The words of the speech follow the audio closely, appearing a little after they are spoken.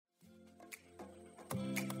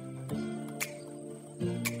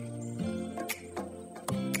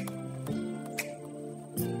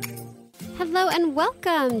Hello and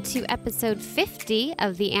welcome to episode 50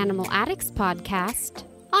 of the Animal Addicts podcast.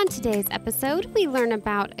 On today's episode, we learn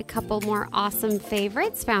about a couple more awesome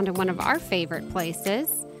favorites found in one of our favorite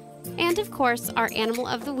places. And of course, our animal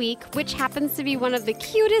of the week, which happens to be one of the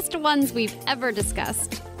cutest ones we've ever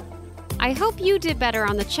discussed. I hope you did better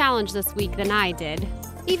on the challenge this week than I did,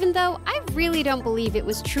 even though I really don't believe it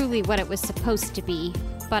was truly what it was supposed to be.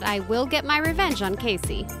 But I will get my revenge on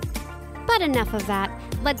Casey. But enough of that.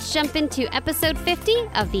 Let's jump into episode 50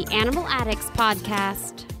 of the Animal Addicts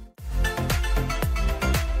podcast.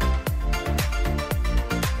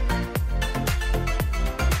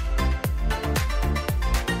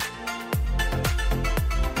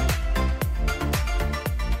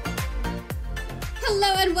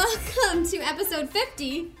 Hello and welcome to episode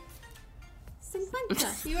 50.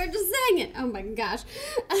 50. You were just saying it. Oh my gosh.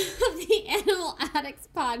 Of the Animal Addicts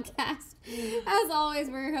podcast. As always,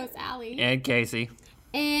 we're your hosts, Allie. And Casey.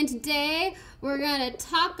 And today, we're going to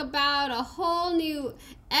talk about a whole new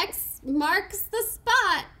X marks the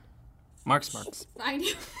spot. Marks. I know.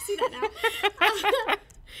 See that now?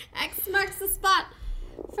 X marks the spot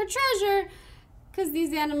for treasure. Because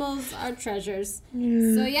these animals are treasures.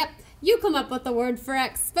 So, yep. You come up with the word for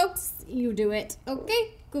X, folks. You do it.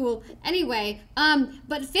 Okay? Cool. Anyway,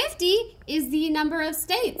 but 50 is the number of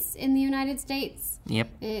states in the United States. Yep.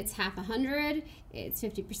 It's half 100. It's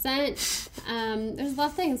 50%. There's a lot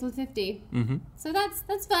of things with 50. Mm-hmm. So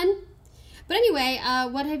that's fun. But anyway,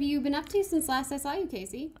 what have you been up to since last I saw you,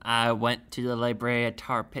 Casey? I went to the La Brea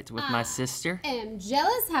Tar Pits with my sister. Am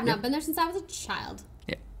jealous. Have not been there since I was a child.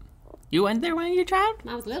 Yep. You went there when you were a child?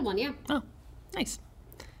 I was a little one, yeah. Oh, nice.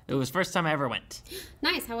 It was the first time I ever went.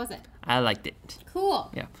 Nice. How was it? I liked it.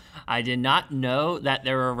 Cool. Yeah. I did not know that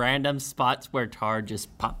there were random spots where tar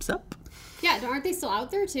just pops up. Yeah, aren't they still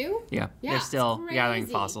out there too? Yeah, they're still gathering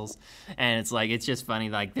fossils. And it's just funny,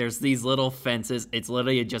 like, there's these little fences. It's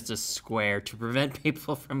literally just a square to prevent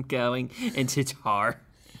people from going into tar.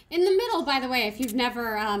 In the middle, by the way, if you've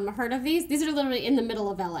never heard of these are literally in the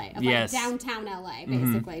middle of LA, of like downtown LA,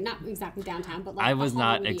 basically. Mm-hmm. Not exactly downtown, but like I was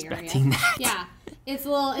not expecting area. that. Yeah, it's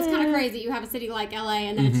kind of crazy. You have a city like LA,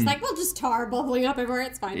 and then it's just like, well, just tar bubbling up everywhere.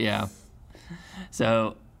 It's fine. Yeah.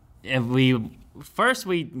 So, if we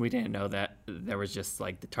didn't know that there was just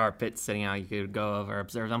like the tar pits sitting out. You could go over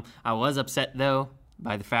observe them. I was upset though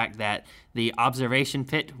by the fact that the observation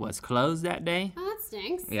pit was closed that day. Oh, that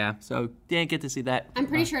stinks. Yeah, so didn't get to see that. I'm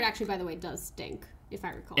pretty sure it actually, by the way, does stink, if I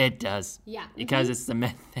recall. It does. Yeah. Because it's the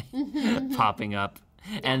methane popping up.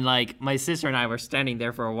 Yeah. And like my sister and I were standing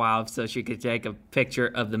there for a while so she could take a picture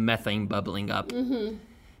of the methane bubbling up. Mm-hmm.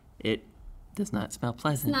 It does not smell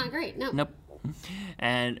pleasant. It's not great, no. Nope.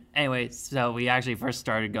 And anyway, so we actually first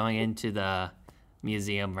started going into the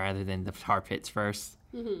museum rather than the tar pits first.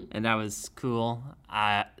 Mm-hmm. And that was cool.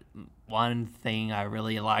 One thing I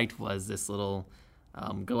really liked was this little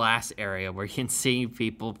glass area where you can see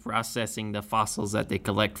people processing the fossils that they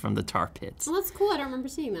collect from the tar pits. Well, that's cool. I don't remember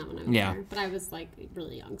seeing that when I was there. But I was like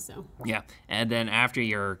really young, so. Yeah. And then after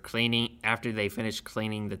they finish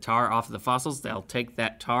cleaning the tar off the fossils, they'll take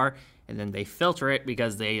that tar and then they filter it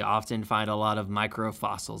because they often find a lot of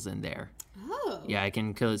microfossils in there. Oh. Yeah, it can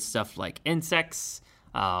include stuff like insects,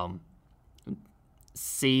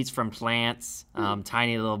 seeds from plants,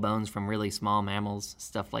 tiny little bones from really small mammals,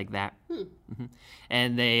 stuff like that. Mm-hmm.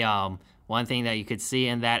 And they, one thing that you could see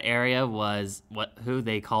in that area was who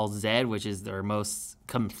they call Zed, which is their most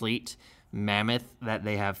complete mammoth that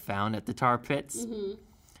they have found at the tar pits. Mm-hmm.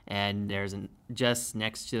 And there's just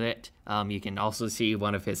next to it, you can also see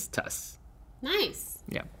one of his tusks. Nice.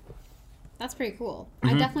 Yeah. That's pretty cool.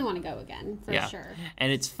 Mm-hmm. I definitely want to go again, for sure.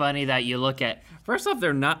 And it's funny that you look at, first off,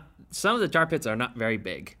 some of the tar pits are not very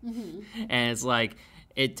big. Mm-hmm. And it's like,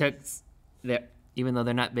 even though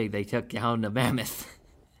they're not big, they took down the mammoth.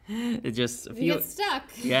 It's just a few. You get stuck.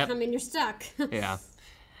 Yep. I mean, you're stuck. Yeah.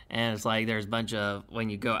 And it's like there's a bunch of, when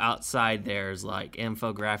you go outside, there's like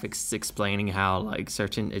infographics explaining how like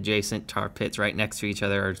certain adjacent tar pits right next to each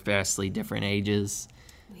other are vastly different ages.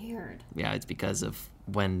 Weird. Yeah, it's because of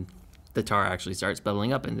when the tar actually starts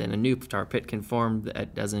bubbling up, and then a new tar pit can form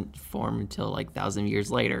that doesn't form until like 1,000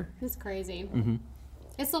 years later. That's crazy. Mm-hmm.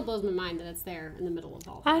 It still blows my mind that it's there in the middle of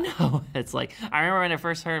all that. I know. It's like, I remember when I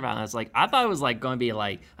first heard about it, it's like, I thought it was like going to be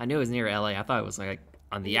like, I knew it was near LA. I thought it was like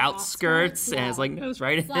on the outskirts, no. And it's like, no, it's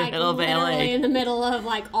right in the like middle of LA. In the middle of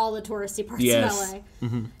like all the touristy parts of LA.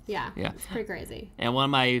 Mm-hmm. Yeah, it's pretty crazy. And one of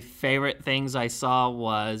my favorite things I saw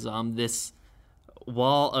was this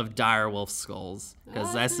wall of direwolf skulls,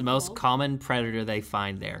 because that's the most common predator they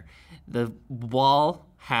find there. The wall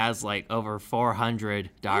has like over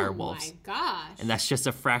 400 direwolves. Oh my gosh. And that's just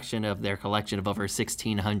a fraction of their collection of over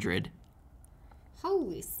 1,600.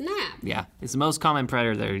 Holy snap. Yeah, it's the most common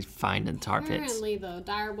predator they find in tar pits. Apparently, though,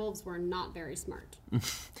 dire wolves were not very smart.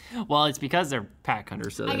 Well, it's because they're pack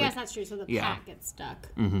hunters. So I guess that's true, so the pack gets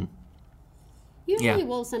stuck. Mm-hmm. Usually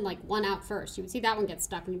wolves send like one out first. You would see that one get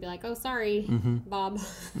stuck and you'd be like, oh, sorry, Bob.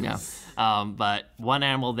 Yeah. But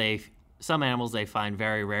some animals they find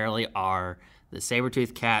very rarely are the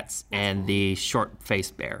saber-toothed cats and the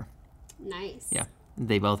short-faced bear. Nice. Yeah.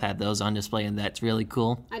 They both had those on display, and that's really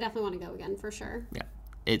cool. I definitely want to go again, for sure. Yeah.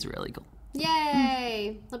 It's really cool.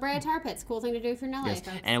 Yay! La Brea Tar Pits. Cool thing to do if you're in LA. Yes.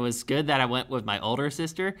 And it was good that I went with my older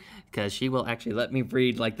sister, because she will actually let me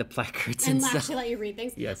read, like, the placards and stuff. And actually let you read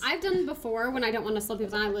things? Yes. I've done before when I don't want to slow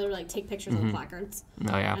people down. I literally, like, take pictures of the placards.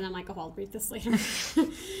 Oh, yeah. And I'm like, oh, I'll read this later. 'Cause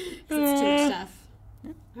it's too much stuff.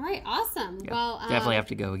 All right, awesome. Yeah. Well, definitely have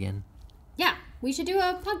to go again. Yeah, we should do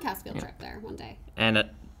a podcast field trip there one day. And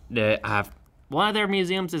I have one of their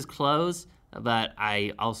museums is closed, but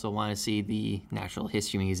I also want to see the Natural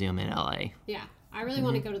History Museum in LA. Yeah, I really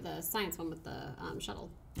want to go to the science one with the shuttle.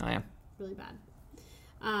 Oh, yeah. Really bad.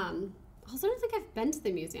 Also, I don't think I've been to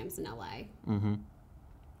the museums in LA. Mm-hmm.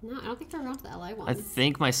 No, I don't think I've gone to the LA ones. I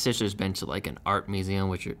think my sister's been to, like, an art museum,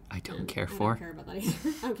 which I don't care for. I don't care about that either.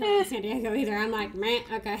 I don't care about San Diego either. I'm like, meh,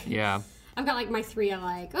 okay. Yeah. I've got, like, my 3 I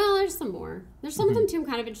like. Oh, there's some more. There's some of them, too, I'm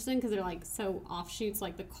kind of interested in because they're, like, so offshoots,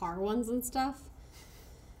 like the car ones and stuff.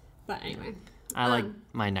 But anyway. I like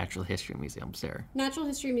my Natural History Museums there. Natural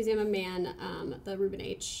History Museum of Man, the Reuben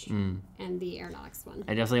H., and the Aeronautics one.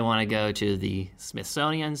 I definitely want to go to the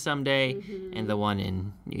Smithsonian someday and the one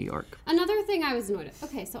in New York. Another thing I was annoyed at.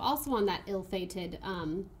 Okay, so also on that ill-fated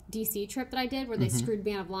DC trip that I did where they screwed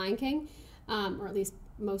me out of Lion King, or at least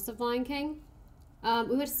most of Lion King,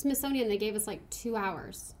 we went to Smithsonian. They gave us like 2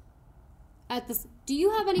 hours. Do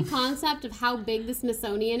you have any concept of how big the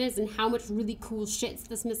Smithsonian is and how much really cool shit's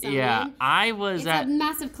the Smithsonian? Yeah, I was It's a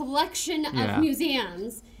massive collection of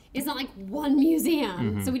museums. It's not like one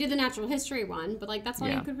museum. So we did the natural history one, but like that's all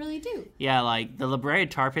you could really do. Yeah, like the La Brea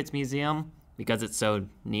Tar Pits Museum, because it's so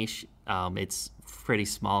niche, it's pretty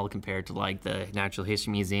small compared to like the Natural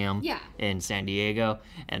History Museum in San Diego.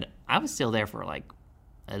 And I was still there for like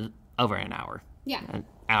over an hour. Yeah. An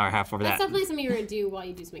hour and a half over That's that. definitely something you're going to do while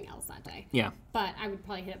you do something else that day. Yeah. But I would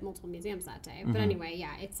probably hit up multiple museums that day. But anyway,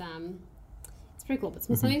 yeah, it's pretty cool. But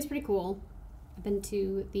Smithsonian's pretty cool. I've been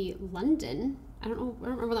to the London. I don't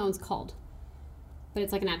remember what that one's called. But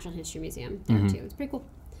it's like a natural history museum there too. It's pretty cool.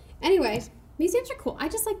 Anyway, museums are cool. I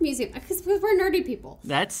just like museums because we're nerdy people.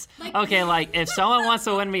 That's okay. Like if someone wants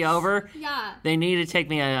to win me over, they need to take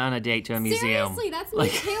me on a date to a museum. Seriously, that's me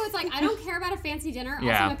too. It's like I don't care about a fancy dinner. Also,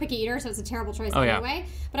 I'm a picky eater, so it's a terrible choice anyway.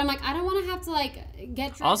 But I'm like, I don't want to have to like get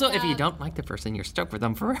dressed Also, up. if you don't like the person, you're stuck with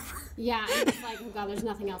them forever. Yeah, I'm just like, oh god, there's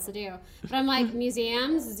nothing else to do. But I'm like,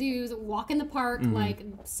 museums, zoos, walk in the park, like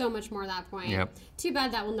so much more at that point. Yep. Too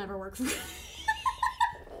bad that will never work for.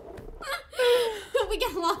 We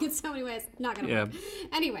get along in so many ways. Not gonna work.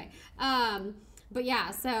 Anyway, but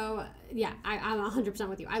yeah, so yeah, I'm 100%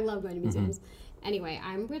 with you. I love going to museums. Anyway,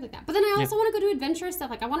 I'm weird like that. But then I also want to go do adventurous stuff.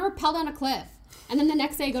 Like I want to rappel down a cliff, and then the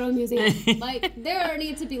next day go to a museum. Like there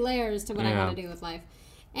need to be layers to what I want to do with life.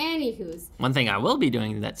 Anywho's. One thing I will be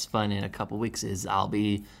doing that's fun in a couple weeks is I'll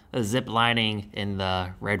be zip lining in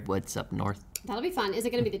the redwoods up north. That'll be fun. Is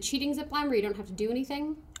it going to be the cheating zip line where you don't have to do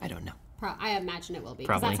anything? I don't know. I imagine it will be.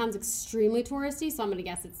 Because that sounds extremely touristy, so I'm going to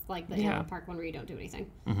guess it's like the animal park one where you don't do anything.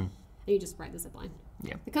 And you just ride the zip line.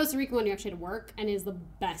 Yeah. The Costa Rican one you actually had to work and is the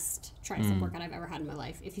best tricep workout I've ever had in my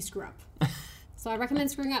life if you screw up. So I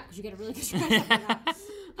recommend screwing up because you get a really good tricep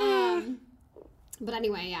workout. But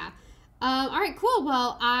anyway, yeah. All right, cool.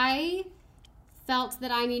 Well, I felt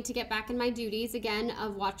that I need to get back in my duties again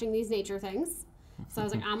of watching these nature things. So I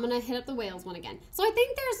was like, I'm going to hit up the whales one again. So I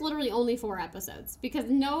think there's literally only 4 episodes because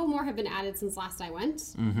no more have been added since last I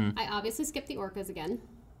went. I obviously skipped the orcas again.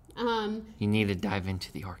 You need to dive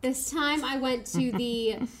into the orcas. This time I went to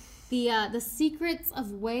the Secrets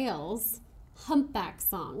of Whales humpback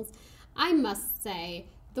songs. I must say,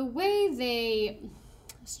 the way they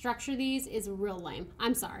structure these is real lame.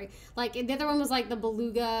 I'm sorry. Like the other one was like the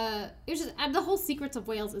beluga. It was just the whole Secrets of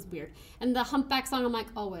Whales is weird. And the humpback song, I'm like,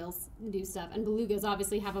 all whales do stuff, and belugas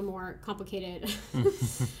obviously have a more complicated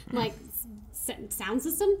like sound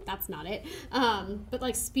system. That's not it. But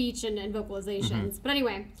like speech and vocalizations. But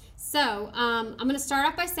anyway, so I'm gonna start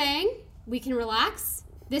off by saying we can relax.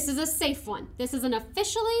 This is a safe one. This is an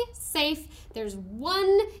officially safe. There's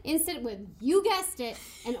one incident with, you guessed it,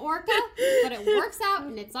 an orca, but it works out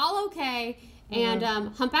and it's all okay. And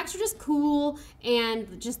humpbacks are just cool,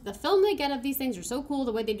 and just the film they get of these things are so cool.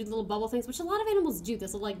 The way they do the little bubble things, which a lot of animals do,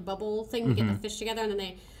 this little like bubble thing to get the fish together, and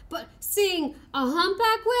then but seeing a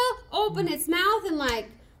humpback whale open its mouth and like,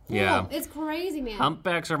 Yeah. it's crazy, man.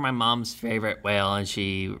 Humpbacks are my mom's favorite whale, and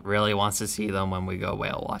she really wants to see them when we go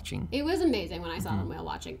whale watching. It was amazing when I saw them whale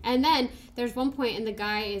watching. And then there's one point, and the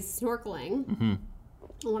guy is snorkeling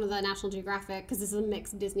on one of the National Geographic, because this is a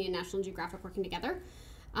mixed Disney and National Geographic working together.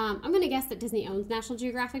 I'm going to guess that Disney owns National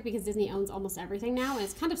Geographic because Disney owns almost everything now, and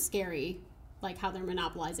it's kind of scary, like how they're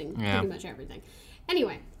monopolizing pretty much everything.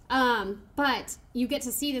 Anyway, but you get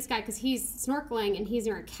to see this guy because he's snorkeling, and he's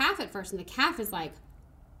near a calf at first, and the calf is like,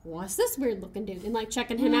 what's this weird looking dude? And like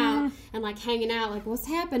checking him out and like hanging out, like what's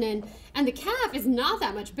happening? And the calf is not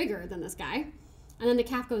that much bigger than this guy. And then the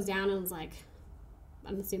calf goes down and is like,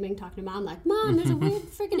 I'm assuming talking to mom, like, Mom, there's a weird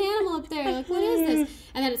freaking animal up there. Like, what is this?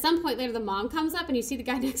 And then at some point later, the mom comes up and you see the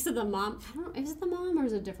guy next to the mom. I don't know, is it the mom or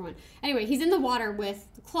is it a different one? Anyway, he's in the water with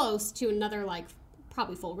close to another, like,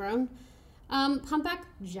 probably full grown humpback,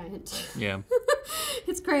 giant. Yeah.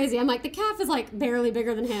 It's crazy. I'm like, the calf is like barely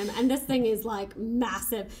bigger than him, and this thing is like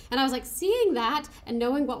massive. And I was like, seeing that and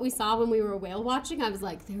knowing what we saw when we were whale watching, I was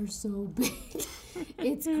like, they're so big.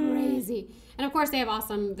 It's crazy. And of course, they have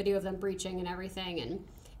awesome video of them breaching and everything,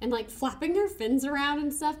 and like flapping their fins around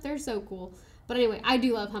and stuff. They're so cool. But anyway, I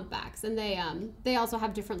do love humpbacks, and they also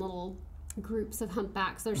have different little groups of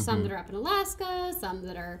humpbacks. There's some that are up in Alaska, some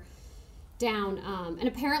that are down, and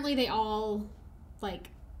apparently they all like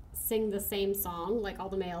sing the same song. Like all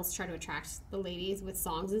the males try to attract the ladies with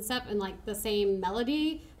songs and stuff, and like the same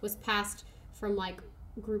melody was passed from like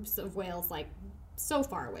groups of whales like so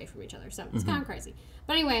far away from each other. So it's kind of crazy.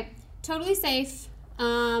 But anyway, totally safe.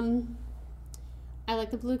 I like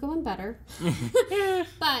the beluga one better,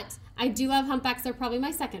 but I do love humpbacks. They're probably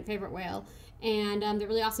my second favorite whale, and they're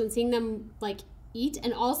really awesome. Seeing them like eat,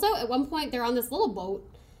 and also at one point they're on this little boat.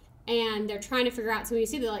 And they're trying to figure out, so when you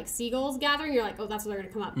see the like seagulls gathering, you're like, oh, that's where they're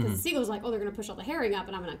going to come up. Because the seagulls are like, oh, they're going to push all the herring up,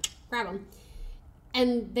 and I'm going to grab them.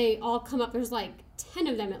 And they all come up. There's like 10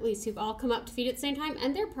 of them at least who've all come up to feed at the same time.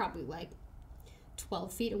 And they're probably like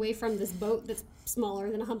 12 feet away from this boat that's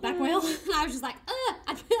smaller than a humpback whale. And I was just like,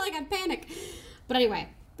 I feel like I'd panic. But anyway,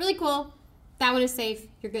 really cool. That one is safe.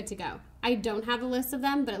 You're good to go. I don't have a list of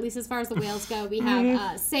them, but at least as far as the whales go, we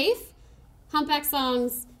have safe, humpback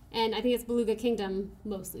songs, and I think it's Beluga Kingdom,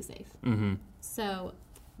 mostly safe. So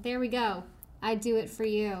there we go. I do it for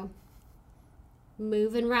you.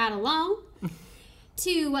 Moving right along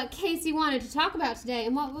to what Casey wanted to talk about today.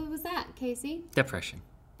 And what was that, Casey? Depression.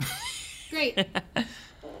 Great.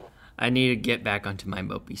 I need to get back onto my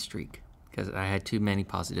mopey streak because I had too many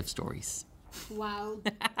positive stories. Wow.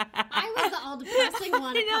 I was the all depressing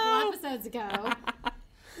one a couple episodes ago.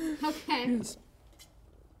 Okay.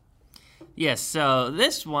 Yes, so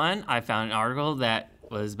this one, I found an article that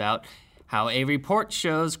was about how a report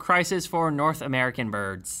shows crisis for North American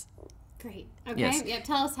birds. Great. Okay. Yes. Yeah,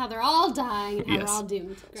 tell us how they're all dying and how they're all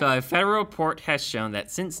doomed. Great. So a federal report has shown that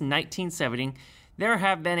since 1970, there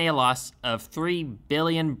have been a loss of 3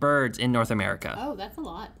 billion birds in North America. Oh, that's a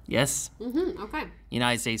lot. Yes. Okay.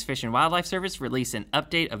 United States Fish and Wildlife Service released an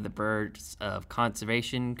update of the Birds of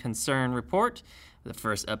Conservation Concern report, the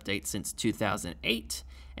first update since 2008.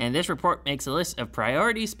 And this report makes a list of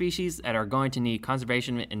priority species that are going to need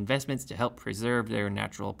conservation investments to help preserve their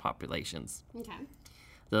natural populations. Okay.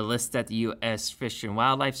 The list that the U.S. Fish and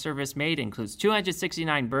Wildlife Service made includes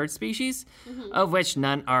 269 bird species, of which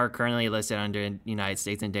none are currently listed under the United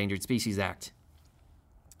States Endangered Species Act.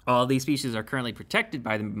 All these species are currently protected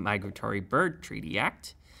by the Migratory Bird Treaty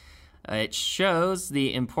Act. It shows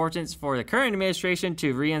the importance for the current administration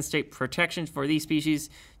to reinstate protections for these species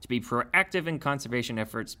to be proactive in conservation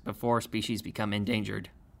efforts before species become endangered.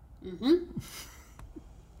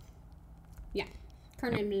 Yeah.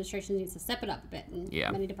 Current administration needs to step it up a bit in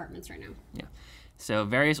many departments right now. Yeah. So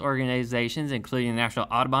various organizations, including the National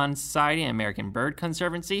Audubon Society and American Bird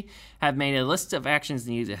Conservancy, have made a list of actions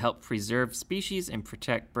needed to help preserve species and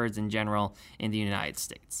protect birds in general in the United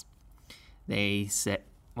States. They said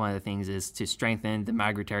one of the things is to strengthen the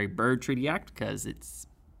Migratory Bird Treaty Act because it's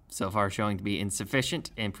so far showing to be insufficient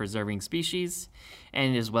in preserving species,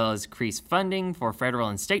 and as well as increase funding for federal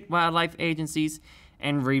and state wildlife agencies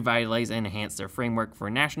and revitalize and enhance their framework for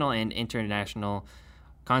national and international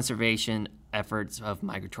conservation efforts of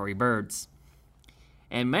migratory birds.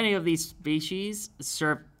 And many of these species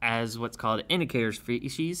serve as what's called indicator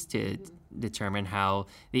species to determine how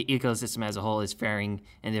the ecosystem as a whole is faring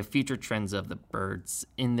and the future trends of the birds.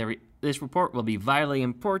 This report will be vitally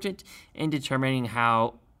important in determining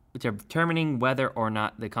whether or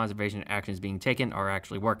not the conservation actions being taken are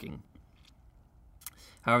actually working.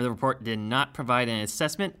 However, the report did not provide an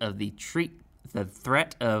assessment of the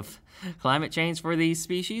threat of climate change for these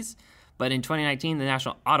species. But in 2019, the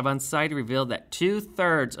National Audubon Society revealed that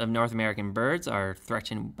 2/3 of North American birds are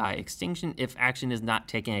threatened by extinction if action is not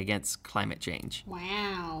taken against climate change.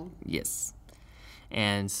 Wow. Yes.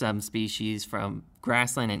 And some species from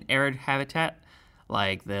grassland and arid habitat,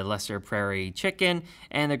 like the lesser prairie chicken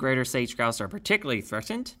and the greater sage grouse, are particularly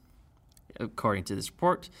threatened, according to this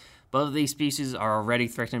report. Both of these species are already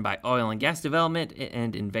threatened by oil and gas development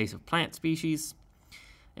and invasive plant species.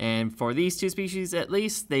 And for these two species, at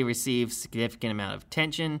least, they receive significant amount of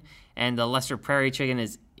attention, and the lesser prairie chicken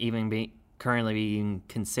is even currently being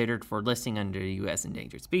considered for listing under the U.S.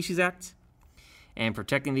 Endangered Species Act. And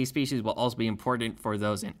protecting these species will also be important for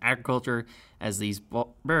those in agriculture, as these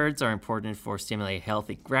birds are important for stimulating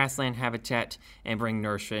healthy grassland habitat and bring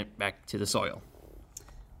nourishment back to the soil.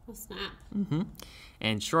 Oh, snap. Mm-hmm.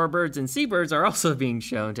 And shorebirds and seabirds are also being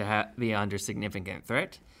shown to be under significant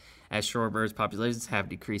threat, as shorebirds populations have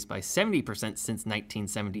decreased by 70% since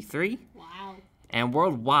 1973. Wow. And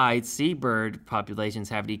worldwide, seabird populations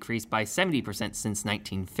have decreased by 70% since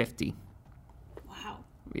 1950. Wow.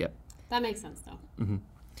 Yep. That makes sense, though. Mm-hmm.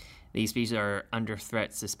 These species are under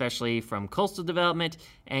threats, especially from coastal development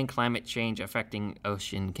and climate change affecting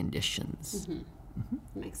ocean conditions. Mm-hmm.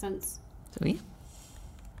 Mm-hmm. Makes sense. So, yeah.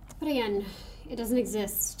 But again, it doesn't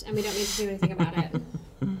exist, and we don't need to do anything about it.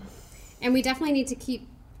 And we definitely need to keep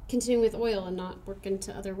continuing with oil and not work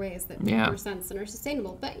into other ways that make more sense and are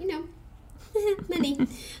sustainable. But, money.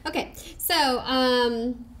 Okay, so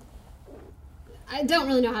I don't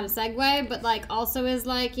really know how to segue, but also is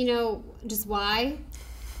just why.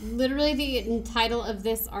 Literally, the title of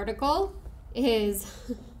this article is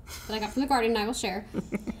that I got from The Guardian, and I will share.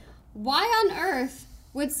 Why on earth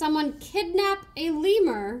would someone kidnap a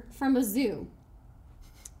lemur from a zoo?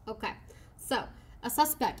 Okay, so a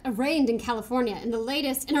suspect arraigned in California in the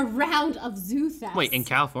latest in a round of zoo thefts. Wait, in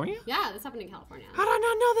California? Yeah, this happened in California. How did I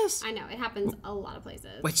not know this? I know, it happens a lot of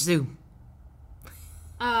places. Which zoo?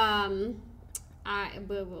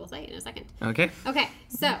 We'll say in a second. Okay. Okay,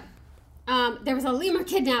 so there was a lemur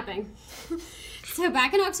kidnapping. So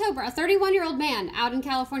back in October, a 31-year-old man out in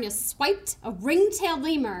California swiped a ring-tailed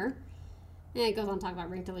lemur. And it goes on to talk about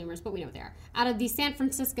ring-tailed lemurs, but we know what they are. Out of the San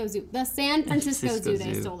Francisco Zoo. The San Francisco Zoo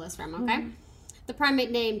they stole this from, okay? Mm-hmm. The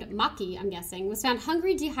primate named Maki, I'm guessing, was found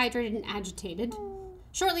hungry, dehydrated, and agitated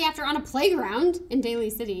shortly after on a playground in Daly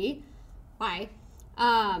City. Why?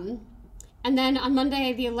 And then on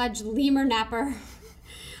Monday, the alleged lemur napper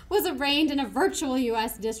was arraigned in a virtual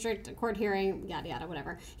U.S. district court hearing, yada, yada,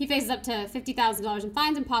 whatever. He faces up to $50,000 in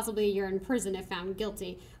fines and possibly a year in prison if found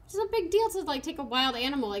guilty. Which is a big deal to, take a wild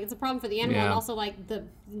animal. It's a problem for the animal and also, the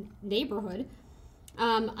neighborhood.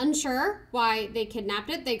 Unsure why they kidnapped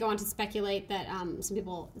it. They go on to speculate that some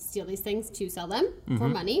people steal these things to sell them for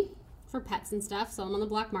money, for pets and stuff, sell them on the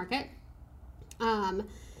black market.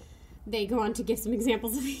 They go on to give some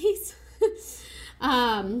examples of these.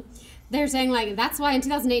 They're saying, that's why in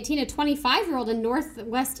 2018, a 25-year-old in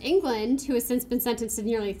northwest England, who has since been sentenced to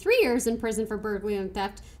nearly 3 years in prison for burglary and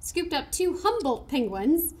theft, scooped up 2 Humboldt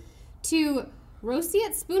penguins, 2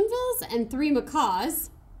 roseate spoonbills, and 3 macaws,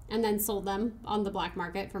 and then sold them on the black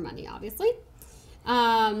market for money, obviously.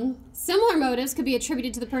 Similar motives could be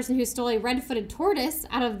attributed to the person who stole a red-footed tortoise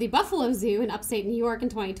out of the Buffalo Zoo in upstate New York in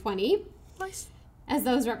 2020. Nice. As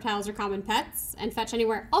those reptiles are common pets and fetch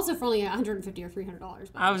anywhere, also for only $150 or $300.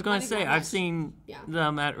 I was going to say, I've seen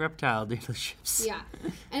them at reptile dealerships. Yeah.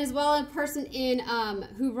 And as well, a person in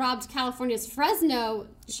who robbed California's Fresno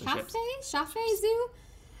Chaffee Zoo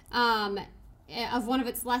of one of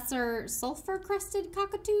its lesser sulfur-crested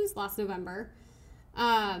cockatoos last November.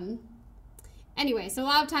 Anyway, so a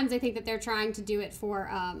lot of times I think that they're trying to do it for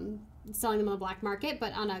selling them on the black market,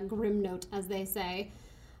 but on a grim note, as they say.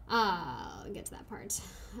 I'll get to that part.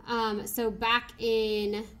 So back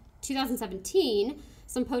in 2017,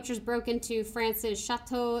 some poachers broke into France's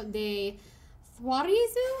Chateau de Thouary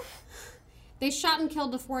Zoo. They shot and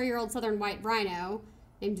killed a 4-year-old southern white rhino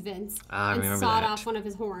named Vince and sawed off one of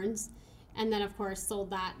his horns. And then, of course, sold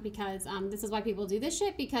that because this is why people do this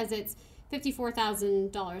shit, because it's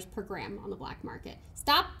 $54,000 per gram on the black market.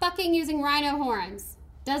 Stop fucking using rhino horns.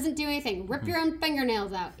 Doesn't do anything. Rip your own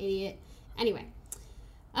fingernails out, idiot. Anyway.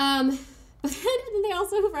 But then they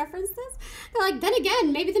also reference this. They're like, then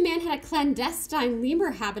again, maybe the man had a clandestine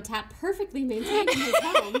lemur habitat perfectly maintained in his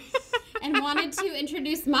home and wanted to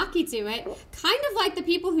introduce Maki to it, kind of like the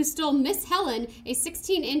people who stole Miss Helen, a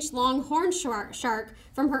 16-inch long horn shark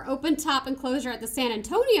from her open-top enclosure at the San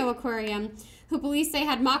Antonio Aquarium, who police say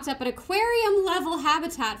had mocked up an aquarium-level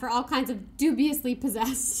habitat for all kinds of dubiously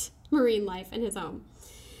possessed marine life in his home.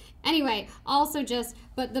 Anyway, also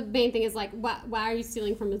but the main thing is like, why are you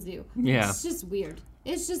stealing from a zoo? Yeah. It's just weird.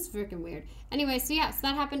 It's just freaking weird. Anyway, so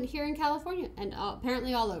that happened here in California, and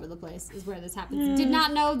apparently all over the place is where this happens. Did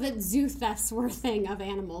not know that zoo thefts were a thing of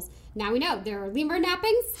animals. Now we know. There are lemur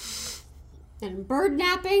nappings, and bird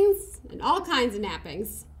nappings, and all kinds of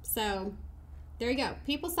nappings. So, there you go.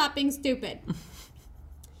 People stop being stupid.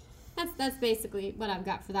 That's basically what I've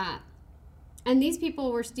got for that. And these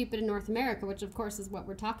people were stupid in North America, which of course is what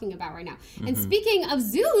we're talking about right now. Mm-hmm. And speaking of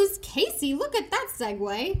zoos, Casey, look at that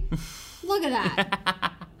segue. Look at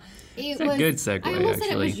that. It's a good segue, I almost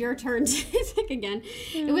said it was your turn to pick again.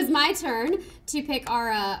 It was my turn to pick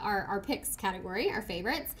our picks category, our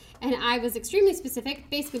favorites. And I was extremely specific,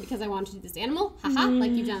 basically because I wanted to do this animal,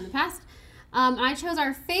 like you've done in the past. I chose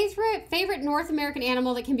our favorite North American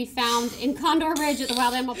animal that can be found in Condor Ridge at the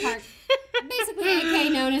Wild Animal Park. Basically,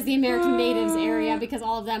 AK known as the American Natives area because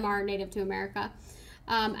all of them are native to America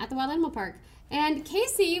at the Wild Animal Park. And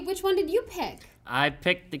Casey, which one did you pick? I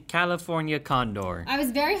picked the California condor. I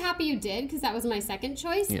was very happy you did because that was my second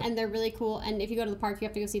choice, and they're really cool. And if you go to the park, you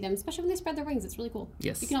have to go see them, especially when they spread their wings. It's really cool.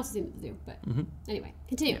 Yes. You can also see them at the zoo, but anyway,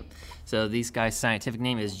 continue. Yeah. So these guys' scientific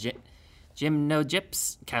name is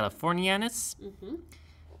Gymnogyps californianus.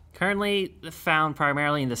 Currently found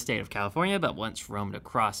primarily in the state of California, but once roamed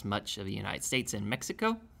across much of the United States and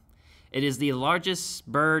Mexico. It is the largest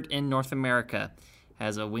bird in North America.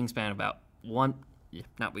 Has a wingspan about is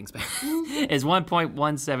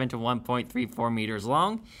 1.17 to 1.34 meters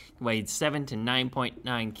long, weighed 7 to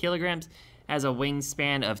 9.9 kilograms, has a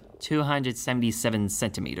wingspan of 277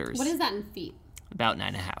 centimeters. What is that in feet? About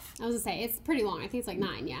 9.5. I was going to say, it's pretty long. I think it's like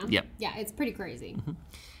 9, yeah? Yep. Yeah, it's pretty crazy.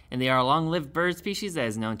 And they are a long-lived bird species that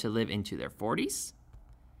is known to live into their 40s.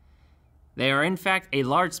 They are, in fact, a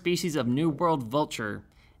large species of New World vulture,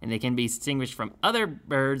 and they can be distinguished from other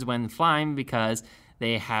birds when flying because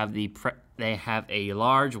they have a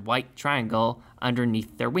large white triangle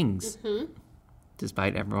underneath their wings.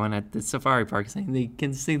 Despite everyone at the safari park saying they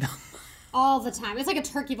can see them all the time. It's like a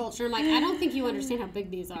turkey vulture. I'm like, I don't think you understand how big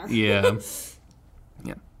these are. Yeah.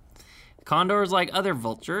 Condors, like other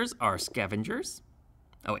vultures, are scavengers.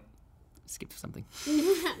 Oh, wait. Skipped something.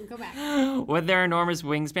 Go back. With their enormous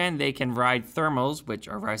wingspan, they can ride thermals, which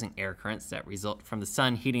are rising air currents that result from the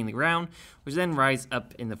sun heating the ground, which then rise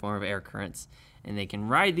up in the form of air currents. And they can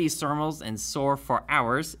ride these thermals and soar for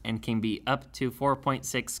hours and can be up to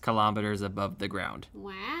 4.6 kilometers above the ground.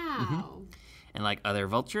 Wow. And like other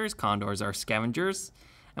vultures, condors are scavengers.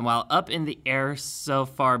 And while up in the air so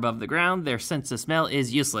far above the ground, their sense of smell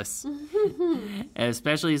is useless.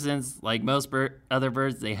 Especially since, like most other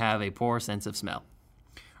birds, they have a poor sense of smell.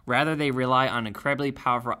 Rather, they rely on incredibly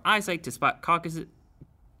powerful eyesight to spot carcasses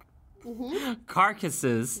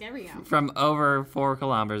there we go. from over 4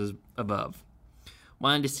 kilometers above.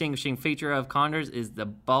 One distinguishing feature of condors is the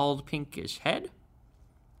bald pinkish head.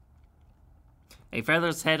 A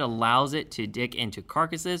featherless head allows it to dig into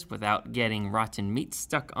carcasses without getting rotten meat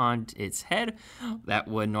stuck on its head. That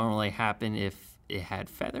would normally happen if it had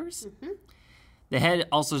feathers. The head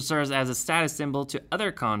also serves as a status symbol to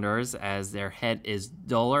other condors, as their head is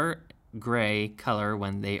duller gray color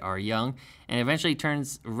when they are young and eventually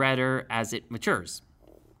turns redder as it matures.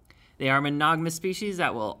 They are monogamous species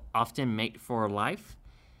that will often mate for life.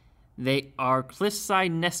 They are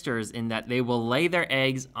cliffside nesters in that they will lay their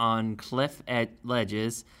eggs on cliff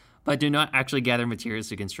ledges, but do not actually gather materials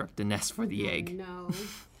to construct a nest for the egg. No.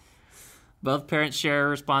 Both parents share a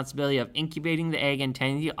responsibility of incubating the egg and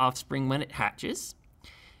tending the offspring when it hatches.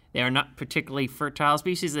 They are not particularly fertile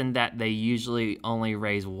species in that they usually only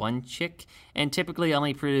raise one chick and typically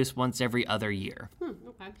only produce once every other year.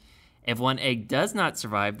 Okay. If one egg does not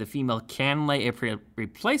survive, the female can lay a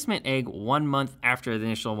replacement egg 1 month after the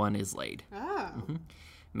initial one is laid. Oh.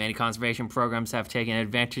 Many conservation programs have taken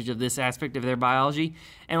advantage of this aspect of their biology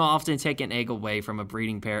and will often take an egg away from a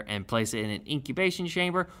breeding pair and place it in an incubation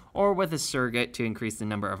chamber or with a surrogate to increase the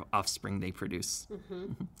number of offspring they produce.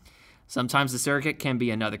 Sometimes the surrogate can be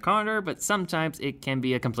another condor, but sometimes it can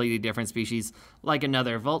be a completely different species, like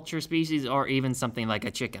another vulture species or even something like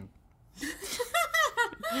a chicken.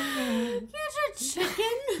 Here's a chicken?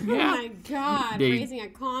 Yeah. Oh my god, raising a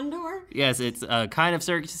condor? Yes, it's a kind of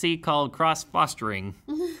surrogacy called cross-fostering.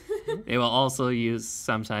 They will also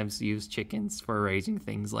sometimes use chickens for raising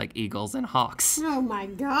things like eagles and hawks. Oh my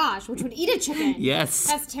gosh, which would eat a chicken? Yes.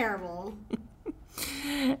 That's terrible.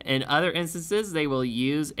 In other instances, they will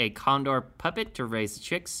use a condor puppet to raise the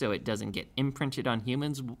chicks so it doesn't get imprinted on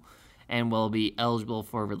humans and will be eligible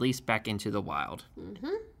for release back into the wild.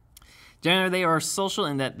 Generally, they are social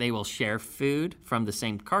in that they will share food from the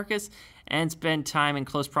same carcass and spend time in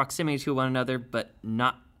close proximity to one another, but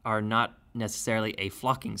not are not necessarily a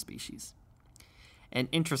flocking species. An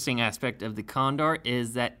interesting aspect of the condor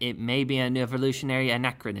is that it may be an evolutionary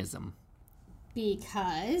anachronism.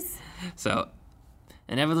 Because? So,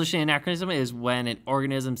 an evolutionary anachronism is when an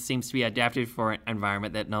organism seems to be adapted for an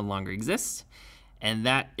environment that no longer exists, and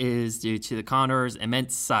that is due to the condor's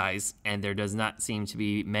immense size, and there does not seem to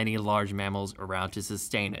be many large mammals around to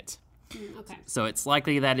sustain it. Okay. So it's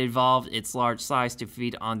likely that it evolved its large size to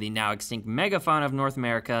feed on the now extinct megafauna of North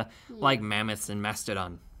America, like mammoths and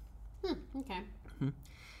mastodon. Okay.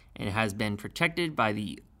 And it has been protected by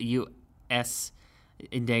the U.S.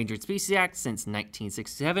 Endangered Species Act since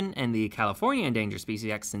 1967 and the California Endangered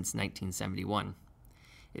Species Act since 1971.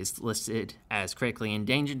 It's listed as critically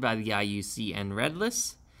endangered by the IUCN Red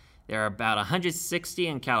List. There are about 160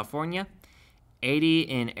 in California, 80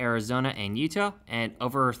 in Arizona and Utah, and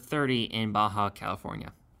over 30 in Baja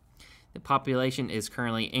California. The population is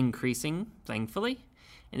currently increasing, thankfully.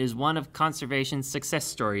 It is one of conservation's success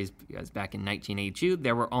stories because back in 1982,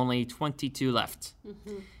 there were only 22 left.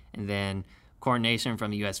 And then coordination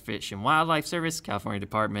from the U.S. Fish and Wildlife Service, California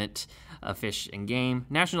Department of Fish and Game,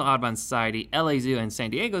 National Audubon Society, LA Zoo, and San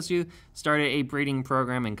Diego Zoo started a breeding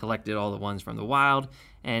program and collected all the ones from the wild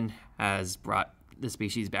and has brought the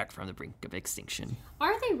species back from the brink of extinction.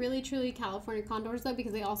 Are they really truly California condors, though?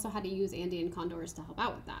 Because they also had to use Andean condors to help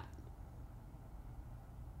out with that.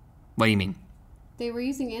 What do you mean? They were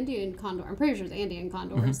using Andean condor. I'm pretty sure it's Andean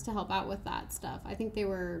condors to help out with that stuff. I think they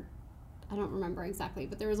were, I don't remember exactly,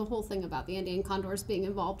 but there was a whole thing about the Andean condors being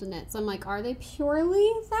involved in it. So I'm like, are they purely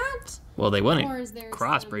that? Well, they wouldn't Or is there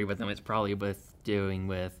crossbreed with them. It's probably with doing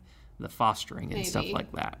with the fostering and stuff Maybe.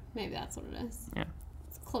 like that. Maybe that's what it is. Yeah.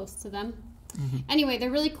 It's close to them. Anyway,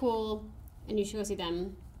 they're really cool, and you should go see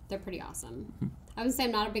them. They're pretty awesome. I would say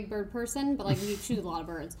I'm not a big bird person, but like you shoot a lot of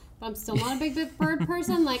birds. But I'm still not a big bird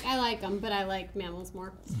person. Like I like them, but I like mammals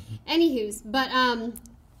more. Anywho's, but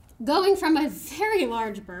going from a very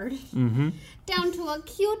large bird down to a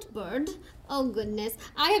cute bird. Oh goodness,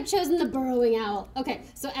 I have chosen the burrowing owl. Okay,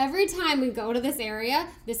 so every time we go to this area,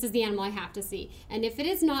 this is the animal I have to see. And if it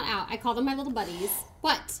is not out, I call them my little buddies.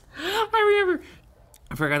 What? I remember.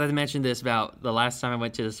 I forgot to mention this about the last time I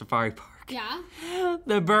went to the safari park. Yeah?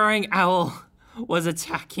 The burrowing owl was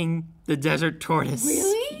attacking the desert tortoise.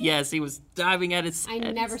 Really? Yes, he was diving at its head.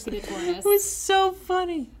 I never seen a tortoise. It was so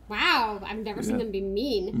funny. Wow, I've never seen them be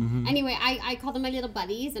mean. Anyway, I call them my little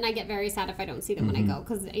buddies, and I get very sad if I don't see them when I go,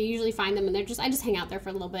 because I usually find them, and I just hang out there for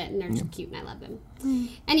a little bit, and they're just cute, and I love them.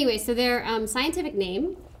 Anyway, so their scientific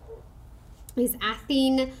name is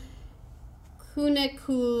Athene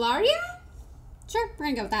cunicularia? Sure, we're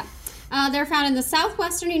going to go with that. They're found in the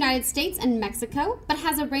southwestern United States and Mexico, but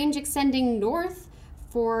has a range extending north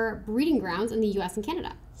for breeding grounds in the U.S. and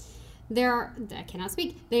Canada. I cannot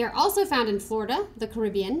speak. They are also found in Florida, the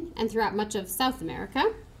Caribbean, and throughout much of South America.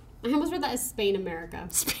 I almost read that as Spain America.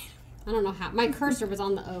 I don't know how. My cursor was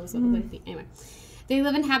on the O, so anyway. They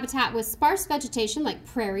live in habitat with sparse vegetation like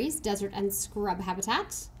prairies, desert, and scrub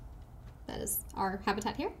habitat. That is our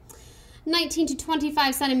habitat here. 19 to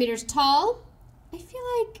 25 centimeters tall. I feel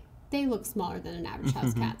like they look smaller than an average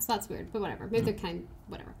house cat, so that's weird, but whatever. Maybe they're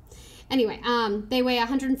whatever. Anyway, they weigh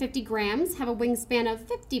 150 grams, have a wingspan of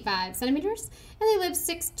 55 centimeters, and they live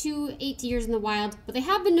 6 to 8 years in the wild, but they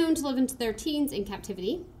have been known to live into their teens in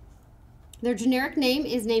captivity. Their generic name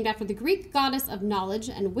is named after the Greek goddess of knowledge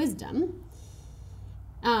and wisdom,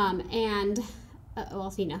 Athena,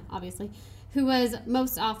 obviously, who was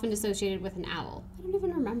most often associated with an owl. I don't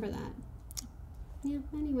even remember that. Yeah,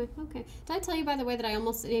 anyway, okay. Did I tell you, by the way, that I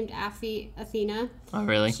almost named Athena? Oh,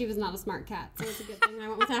 really? She was not a smart cat, so it's a good thing I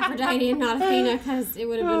went with Aphrodite and not Athena, because it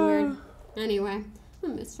would have been weird. Anyway, I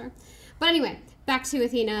missed her. But anyway, back to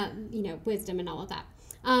Athena, wisdom and all of that.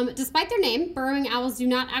 Despite their name, burrowing owls do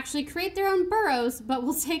not actually create their own burrows, but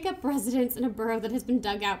will take up residence in a burrow that has been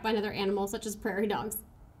dug out by another animal, such as prairie dogs.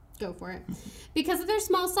 Go for it. Because of their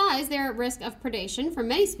small size, they are at risk of predation from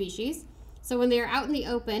many species, so when they are out in the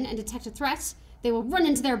open and detect a threat, they will run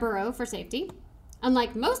into their burrow for safety.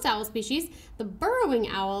 Unlike most owl species, the burrowing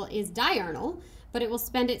owl is diurnal, but it will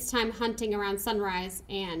spend its time hunting around sunrise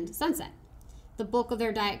and sunset. The bulk of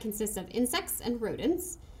their diet consists of insects and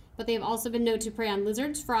rodents, but they have also been known to prey on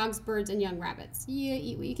lizards, frogs, birds, and young rabbits. You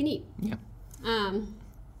eat what you can eat. Yeah.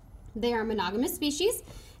 They are a monogamous species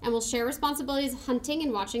and will share responsibilities hunting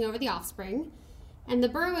and watching over the offspring. And the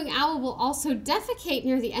burrowing owl will also defecate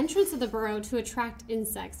near the entrance of the burrow to attract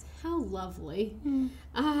insects. How lovely.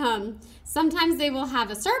 Sometimes they will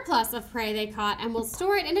have a surplus of prey they caught and will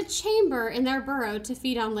store it in a chamber in their burrow to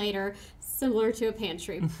feed on later, similar to a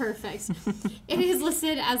pantry. Perfect. It is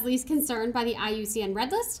listed as least concern by the IUCN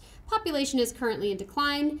Red List. Population is currently in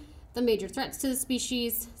decline. The major threats to the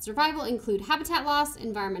species' survival include habitat loss,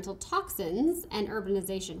 environmental toxins, and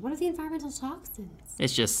urbanization. What are the environmental toxins?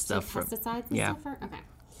 It's just stuff from Pesticides and yeah. stuff? Okay.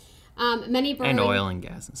 Many burrowing... And oil and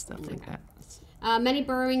gas and stuff like that. Many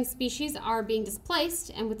burrowing species are being displaced,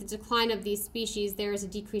 and with the decline of these species, there is a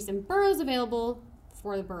decrease in burrows available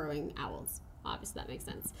for the burrowing owls. Obviously, that makes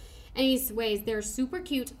sense. Anyways, they're super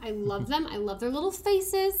cute. I love them. I love their little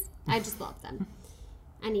faces. I just love them.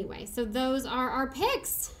 Anyway, so those are our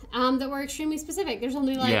picks that were extremely specific. There's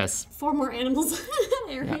only like 4 more animals in that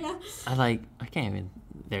area. Yeah. I can't even.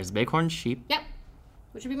 There's bighorn sheep. Yep.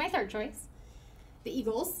 Which would be my third choice. The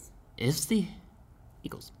eagles. Is the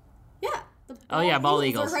eagles? Yeah. Bald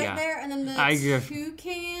eagles. Are right yeah. there, and then the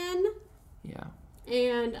toucan. Yeah.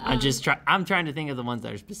 And I'm trying to think of the ones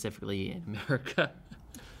that are specifically in America.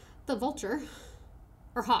 The vulture.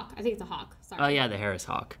 Or hawk. I think it's a hawk. Sorry. Oh yeah, the Harris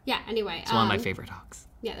hawk. Yeah, anyway. It's one of my favorite hawks.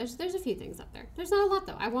 Yeah, there's a few things up there. There's not a lot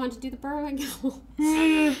though. I wanted to do the burrowing owl.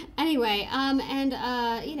 Anyway,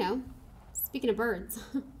 speaking of birds.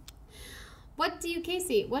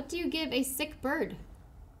 Casey, what do you give a sick bird?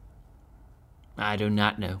 I do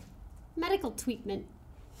not know. Medical treatment.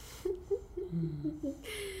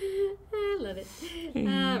 I love it.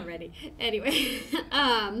 Alrighty. Anyway.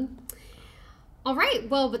 All right.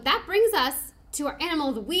 Well, but that brings us to our animal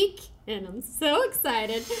of the week. And I'm so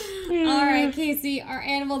excited. All right, Casey. Our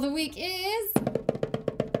animal of the week is...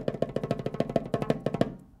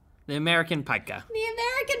 The American pika. The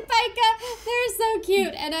American pika. They're so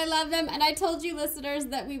cute, and I love them. And I told you, listeners,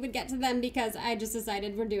 that we would get to them because I just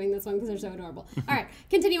decided we're doing this one because they're so adorable. All right,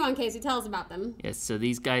 continue on, Casey. Tell us about them. Yes, so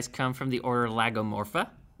these guys come from the order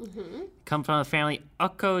Lagomorpha. Come from the family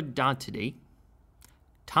Ocodontidae.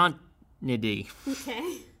 Tonidae.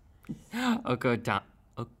 Okay.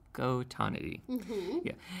 Ocotonidae.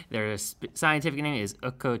 Yeah, their scientific name is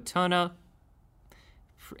Ocotona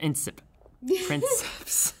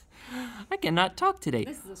princeps. I cannot talk today.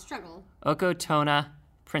 This is a struggle. Ocotona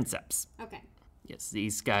princeps. Okay. Yes,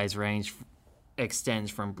 these guys extends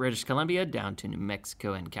from British Columbia down to New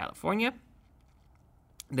Mexico and California.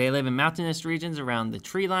 They live in mountainous regions around the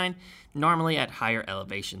tree line, normally at higher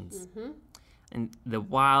elevations. In the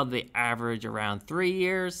wild, they average around 3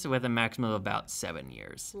 years with a maximum of about 7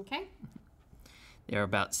 years. Okay. They are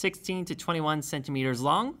about 16 to 21 centimeters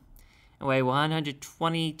long and weigh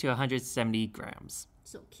 120 to 170 grams.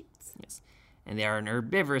 So cute. Yes. And they are an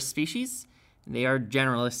herbivorous species. They are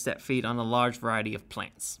generalists that feed on a large variety of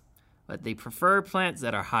plants. But they prefer plants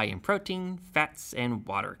that are high in protein, fats, and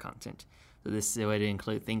water content. So this would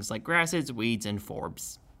include things like grasses, weeds, and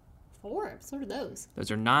forbs. Forbs? What are those? Those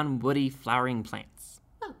are non-woody flowering plants.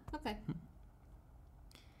 Oh, okay.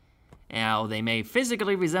 Now, they may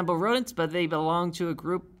physically resemble rodents, but they belong to a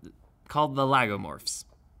group called the Lagomorphs.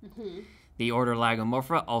 The order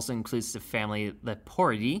Lagomorpha also includes the family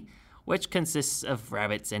Leporidae, which consists of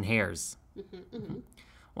rabbits and hares.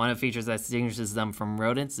 One of the features that distinguishes them from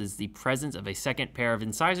rodents is the presence of a second pair of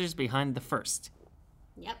incisors behind the first.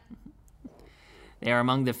 Yep. They are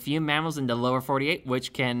among the few mammals in the lower 48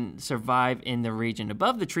 which can survive in the region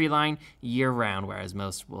above the tree line year-round, whereas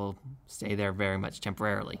most will stay there very much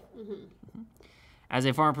temporarily. As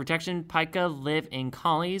a form of protection, pika live in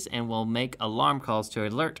colonies and will make alarm calls to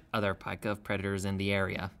alert other pika of predators in the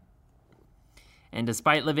area. And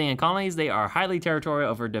despite living in colonies, they are highly territorial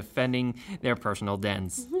over defending their personal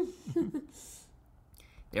dens.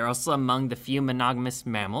 They are also among the few monogamous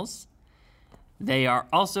mammals. They are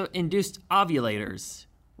also induced ovulators,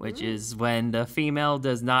 which is when the female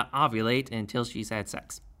does not ovulate until she's had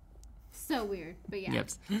sex. So weird, but yeah. Yep.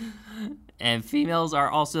 And females are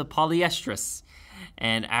also polyestrous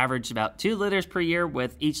and average about 2 litters per year,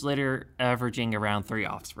 with each litter averaging around 3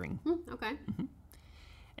 offspring. Okay.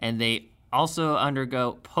 And they also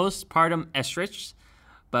undergo postpartum estrus,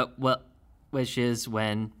 which is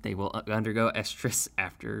when they will undergo estrus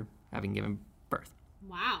after having given birth.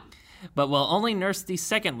 Wow. But will only nurse the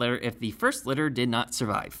second litter if the first litter did not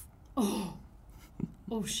survive. Oh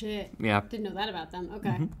shit. Yeah. Didn't know that about them.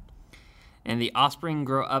 Okay. And the offspring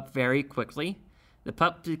grow up very quickly. The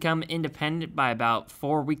pups become independent by about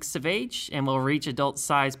 4 weeks of age and will reach adult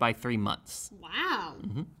size by 3 months. Wow.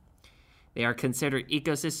 They are considered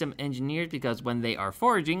ecosystem engineers because when they are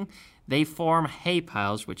foraging, they form hay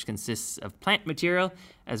piles, which consists of plant material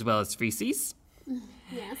as well as feces.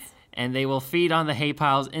 Yes. And they will feed on the hay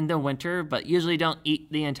piles in the winter, but usually don't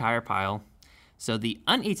eat the entire pile. So the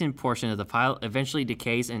uneaten portion of the pile eventually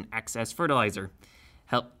decays and acts as fertilizer.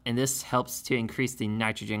 And this helps to increase the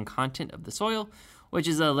nitrogen content of the soil, which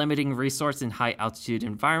is a limiting resource in high altitude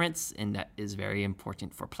environments, and that is very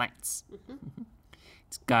important for plants.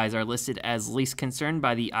 These guys are listed as least concerned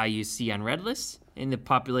by the IUCN Red List, and the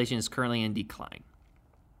population is currently in decline.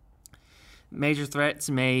 Major threats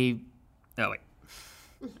may... Oh,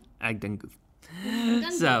 wait. I done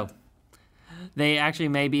goofed. So, they actually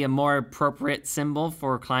may be a more appropriate symbol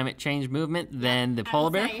for climate change movement than the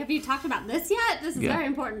polar bear. Have you talked about this yet? This is very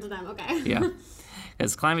important to them. Okay. Yeah.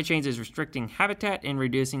 Because climate change is restricting habitat and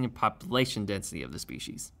reducing the population density of the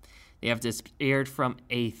species. They have disappeared from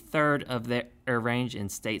a third of their range in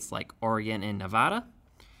states like Oregon and Nevada.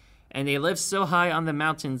 And they live so high on the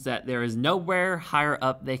mountains that there is nowhere higher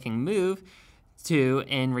up they can move to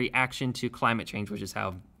in reaction to climate change, which is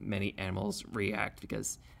how many animals react.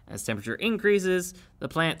 Because as temperature increases, the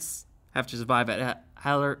plants have to survive at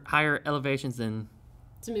higher elevations than...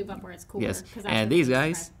 To move up where it's cooler. Yes, and these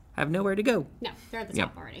guys have nowhere to go. No, they're at the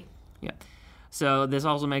top already. Yeah. So this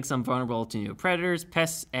also makes them vulnerable to new predators,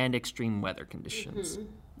 pests, and extreme weather conditions.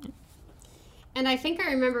 And I think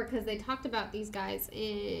I remember because they talked about these guys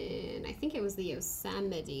in, I think it was the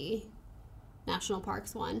Yosemite National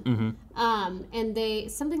Parks one. And they,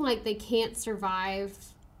 something like they can't survive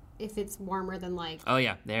if it's warmer than like... Oh,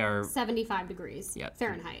 yeah. They are... 75 degrees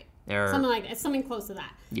Fahrenheit. Something like it's something close to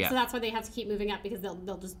that. Yeah. So that's why they have to keep moving up because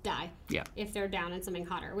they'll just die. Yeah. If they're down in something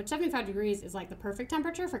hotter, which 75 degrees is like the perfect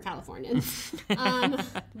temperature for Californians,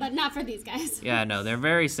 but not for these guys. Yeah, no, they're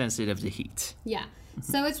very sensitive to heat. Yeah.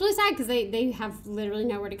 So it's really sad because they have literally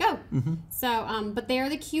nowhere to go. So, but they are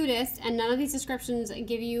the cutest, and none of these descriptions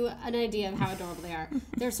give you an idea of how adorable they are.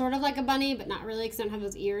 They're sort of like a bunny, but not really because they don't have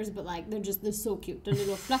those ears. But like they're so cute. They're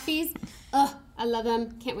little fluffies. Ugh, I love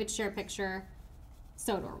them. Can't wait to share a picture.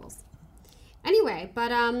 So adorable. Anyway, but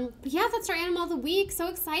yeah, that's our animal of the week. So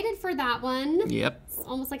excited for that one. Yep. It's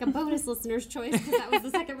almost like a bonus listener's choice because that was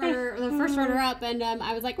the first runner up, and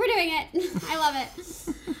I was like, we're doing it. I love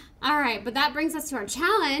it. All right, but that brings us to our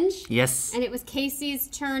challenge. Yes. And it was Casey's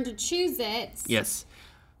turn to choose it. Yes.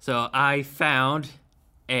 So I found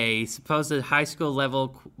a supposed high school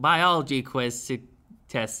level biology quiz to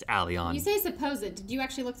test Allie on. You say supposed. Did you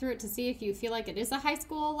actually look through it to see if you feel like it is a high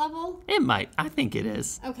school level? It might. I think it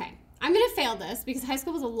is. Okay. I'm going to fail this because high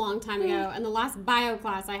school was a long time ago, and the last bio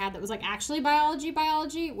class I had that was like actually biology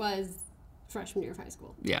was freshman year of high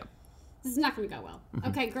school. Yeah. This is not going to go well.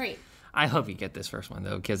 Okay, great. I hope you get this first one,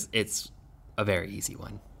 though, because it's a very easy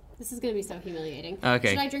one. This is going to be so humiliating. Okay.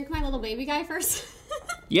 Should I drink my little baby guy first?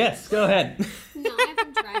 Yes, go ahead. No, I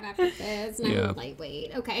have to drive after this, and I'm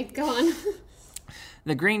lightweight. Okay, go on.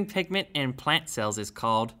 The green pigment in plant cells is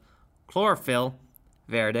called chlorophyll,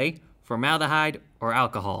 verde, formaldehyde, or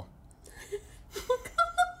alcohol.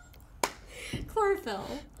 Chlorophyll.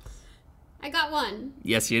 I got one.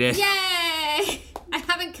 Yes, you did. Yay! I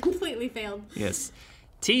haven't completely failed. Yes.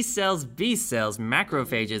 T cells, B cells,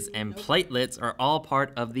 macrophages, and platelets are all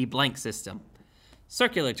part of the blank system.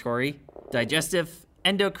 Circulatory, digestive,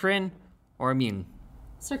 endocrine, or immune.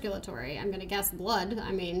 Circulatory. I'm going to guess blood.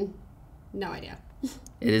 I mean, no idea.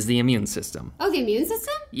 It is the immune system. Oh, the immune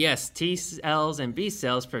system? Yes, T cells and B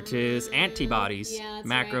cells produce antibodies. Yeah, that's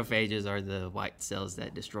Macrophages are the white cells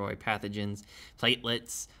that destroy pathogens.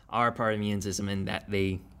 Platelets are part of the immune system in that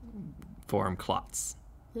they form clots.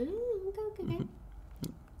 Okay.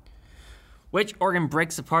 Which organ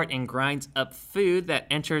breaks apart and grinds up food that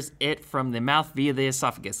enters it from the mouth via the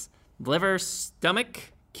esophagus? Liver,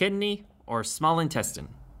 stomach, kidney, or small intestine?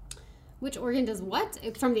 Which organ does what?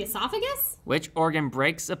 From the esophagus? Which organ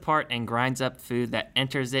breaks apart and grinds up food that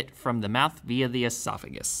enters it from the mouth via the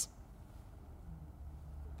esophagus?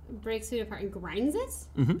 Breaks food apart and grinds it?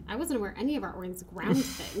 I wasn't aware any of our organs ground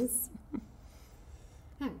things.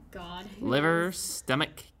 Oh, God. Liver,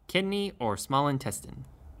 stomach, kidney, or small intestine?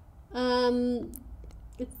 I'm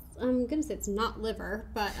gonna say it's not liver,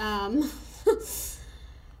 but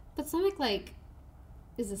but stomach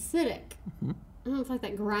is acidic. I don't feel like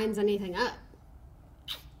that grinds anything up.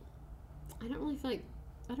 I don't really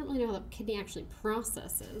know how the kidney actually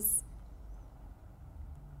processes.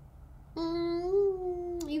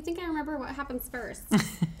 You think I remember what happens first?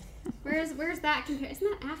 Where's that compared?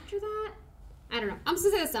 Isn't that after that? I don't know. I'm just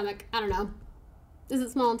gonna say the stomach. I don't know. Is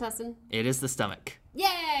it small intestine? It is the stomach.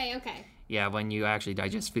 Yay! Okay. Yeah, when you actually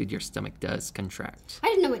digest food, your stomach does contract. I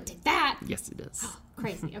didn't know it did that. Yes, it does. Oh,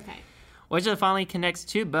 crazy. Okay. Which of the following connects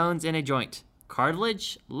two bones in a joint?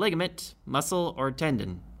 Cartilage, ligament, muscle, or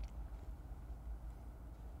tendon?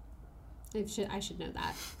 I should know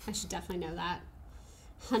that. I should definitely know that.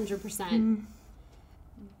 100%.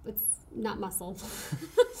 not muscle.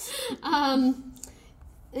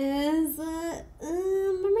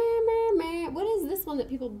 What is this one that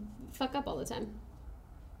people fuck up all the time?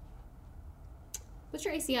 What's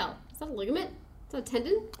your ACL? Is that a ligament? Is that a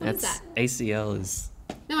tendon? What is that? ACL is...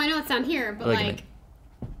 No, I know it's down here, but ligament.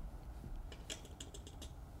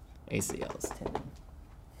 ACL is tendon.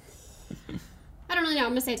 I don't really know. I'm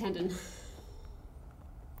going to say tendon.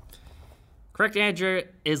 Correct answer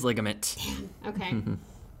is ligament. Damn. Okay.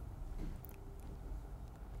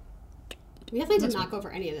 We definitely did not go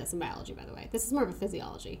over any of this in biology, by the way. This is more of a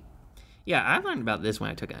physiology. Yeah, I learned about this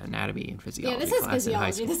when I took an anatomy and physiology class in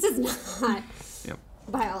high physiology. school. This is not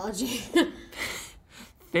biology.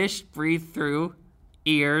 Fish breathe through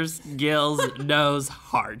ears, gills, nose,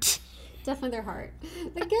 heart. Definitely their heart.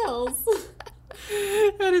 The gills.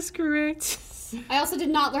 That is correct. I also did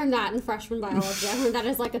not learn that in freshman biology. I learned that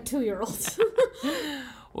as like a 2-year-old.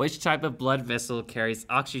 Which type of blood vessel carries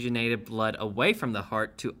oxygenated blood away from the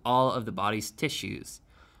heart to all of the body's tissues?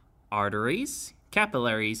 Arteries,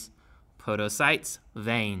 capillaries, podocytes,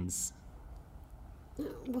 veins.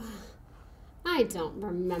 I don't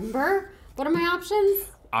remember. What are my options?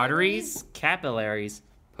 Arteries, capillaries,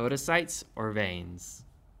 podocytes, or veins?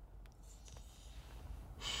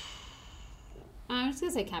 I'm just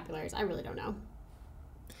going to say capillaries. I really don't know.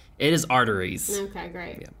 It is arteries. Okay,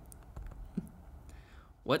 great. Yeah.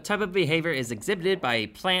 What type of behavior is exhibited by a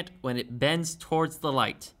plant when it bends towards the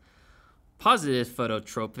light? Positive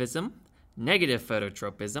phototropism, negative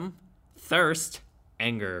phototropism, thirst,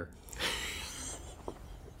 anger.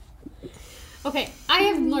 Okay, I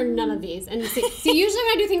have learned none of these. And see, usually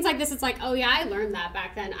when I do things like this, it's like, oh yeah, I learned that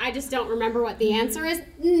back then. I just don't remember what the answer is.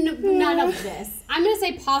 None of this. I'm going to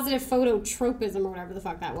say positive phototropism or whatever the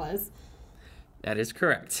fuck that was. That is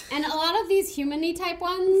correct. And a lot of these human-y type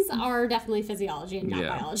ones are definitely physiology and not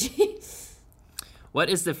biology. What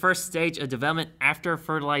is the first stage of development after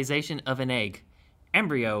fertilization of an egg?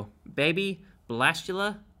 Embryo, baby,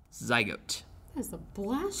 blastula, zygote. That's the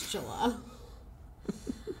blastula.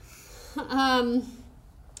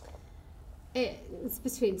 It's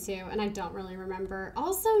between two, and I don't really remember.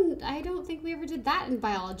 Also, I don't think we ever did that in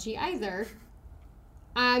biology either.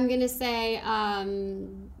 I'm gonna say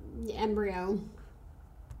embryo.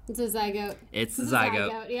 It's a zygote. It's a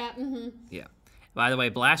zygote. Yeah. Mm-hmm. Yeah. By the way,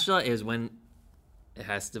 blastula is when it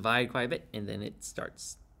has to divide quite a bit, and then it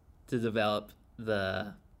starts to develop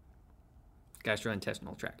the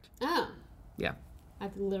gastrointestinal tract. Oh. Yeah.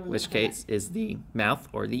 I've literally. Which case is the mouth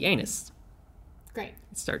or the anus. Great.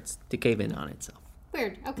 It starts to cave in on itself.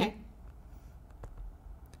 Weird. Okay. Yeah.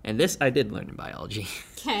 And this I did learn in biology.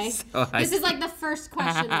 Okay. So this is like the first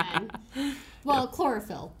question then. Well,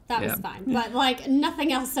 chlorophyll. That was fine. But like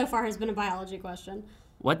nothing else so far has been a biology question.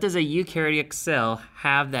 What does a eukaryotic cell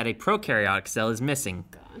have that a prokaryotic cell is missing?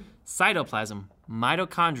 God. Cytoplasm,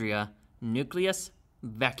 mitochondria, nucleus,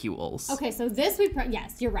 vacuoles. Okay, so this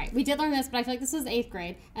yes, you're right. We did learn this, but I feel like this was 8th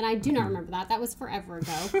grade, and I do not remember that. That was forever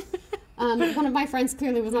ago. One of my friends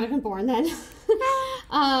clearly was not even born then.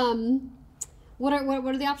 What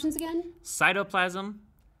are the options again? Cytoplasm,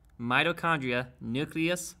 mitochondria,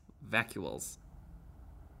 nucleus, vacuoles.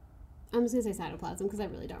 I'm just going to say cytoplasm because I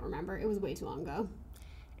really don't remember. It was way too long ago.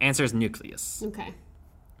 Answer is nucleus. Okay.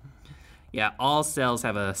 Yeah, all cells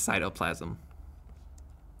have a cytoplasm.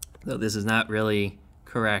 Though this is not really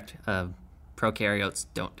correct. Prokaryotes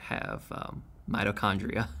don't have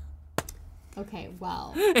mitochondria. Okay,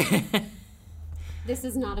 well, this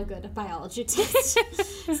is not a good biology test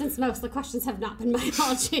since most of the questions have not been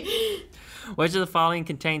biology. Which of the following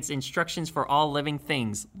contains instructions for all living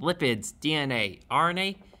things? Lipids, DNA,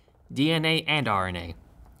 RNA, DNA and RNA.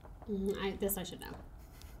 This I should know.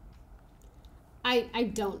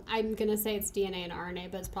 I don't. I'm going to say it's DNA and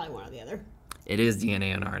RNA, but it's probably one or the other. It is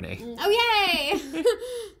DNA and RNA. Oh, yay!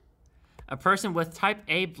 A person with type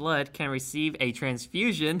A blood can receive a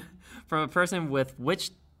transfusion from a person with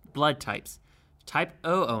which blood types? Type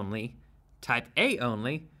O only, type A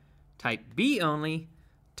only, type B only,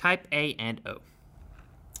 type A and O.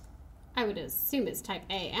 I would assume it's type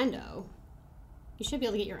A and O. You should be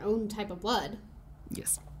able to get your own type of blood.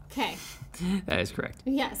 Yes. Okay. That is correct.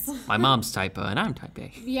 Yes. My mom's type O and I'm type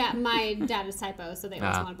A. Yeah, my dad is type O, so they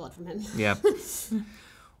always wanted blood from him. Yep.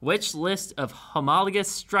 Which list of homologous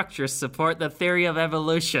structures support the theory of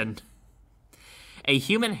evolution? A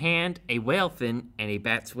human hand, a whale fin, and a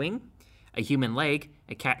bat's wing. A human leg,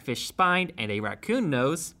 a catfish spine, and a raccoon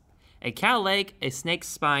nose. A cow leg, a snake's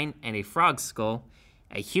spine, and a frog's skull.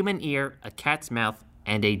 A human ear, a cat's mouth,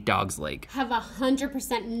 and a dog's leg. Have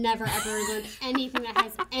 100% never ever learned anything that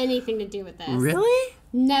has anything to do with this. Really?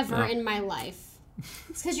 Never in my life.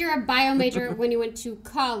 It's because you're a bio major when you went to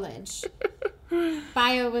college.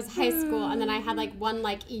 Bio was high school, and then I had like one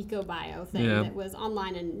like eco bio thing that was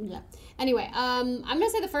online and yeah. Anyway, I'm gonna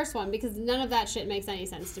say the first one because none of that shit makes any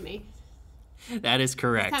sense to me. That is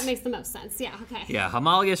correct. That makes the most sense. Yeah. Okay. Yeah,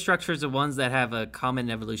 homologous structures are ones that have a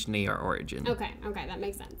common evolutionary origin. Okay. That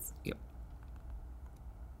makes sense. Yep.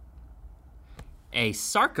 A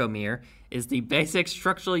sarcomere is the basic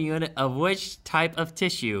structural unit of which type of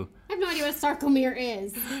tissue? I have no idea what a sarcomere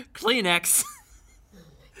is. Kleenex,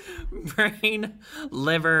 brain,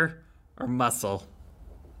 liver, or muscle.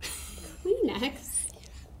 Kleenex?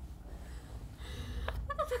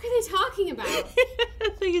 What the fuck are they talking about? I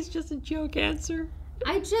think it's just a joke answer.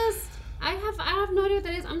 I have no idea what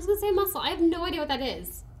that is. I'm just gonna say muscle. I have no idea what that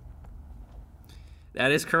is.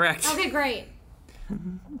 That is correct. Okay, great.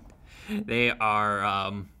 They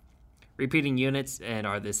are repeating units and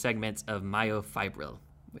are the segments of myofibril,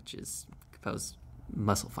 which is composed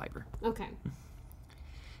muscle fiber. Okay.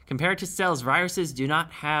 Compared to cells, viruses do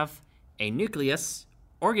not have a nucleus,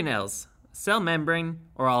 organelles, cell membrane,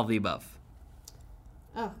 or all of the above.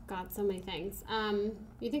 Oh God, so many things.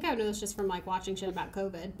 You think I would know this just from like watching shit about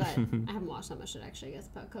COVID, but I haven't watched that much shit actually, I guess,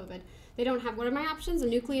 about COVID. They don't have, what are my options? A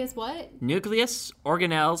nucleus what? Nucleus,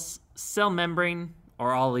 organelles, cell membrane,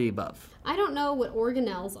 or all of the above. I don't know what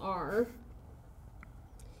organelles are.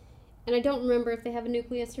 And I don't remember if they have a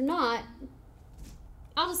nucleus or not.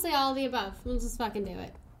 I'll just say all of the above. We'll just fucking do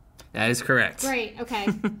it. That is correct. Great, okay.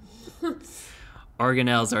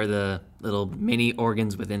 Organelles are the little mini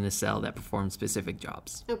organs within the cell that perform specific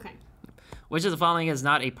jobs. Okay. Which of the following is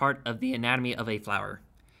not a part of the anatomy of a flower?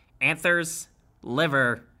 Anthers,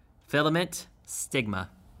 liver, filament, stigma.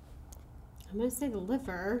 I'm going to say the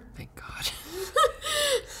liver. Thank God.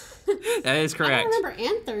 That is correct. I don't remember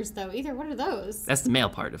anthers, though, either. What are those? That's the male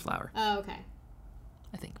part of flower, Oh, okay.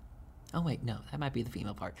 I think. Oh, wait, no. That might be the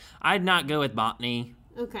female part. I'd not go with botany.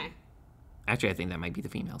 Okay. Actually, I think that might be the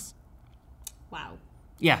females. Wow.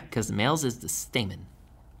 Yeah, because the males is the stamen.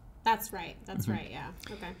 That's right. That's right, yeah.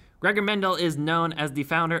 Okay. Gregor Mendel is known as the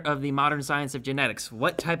founder of the modern science of genetics.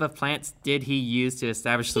 What type of plants did he use to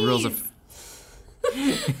establish the rules of...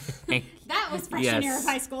 That was freshman year of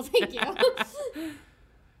high school. Thank you.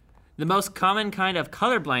 The most common kind of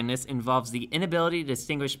color blindness involves the inability to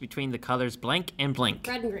distinguish between the colors blank and blink.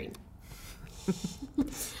 Red and green.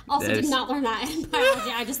 Also did not learn that in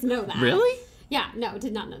biology. I just know that. Really? Yeah, no,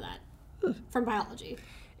 did not know that from biology.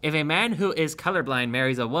 If a man who is colorblind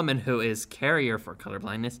marries a woman who is carrier for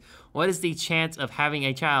colorblindness, what is the chance of having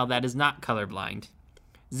a child that is not colorblind?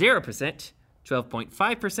 0%,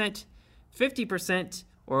 12.5%, 50%,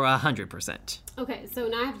 or 100%? Okay, so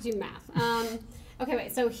now I have to do math. Okay,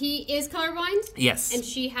 wait, so he is colorblind? Yes. And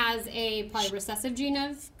she has a probably recessive gene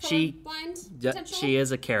of colorblind potential? She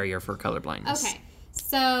is a carrier for colorblindness. Okay,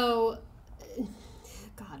 so...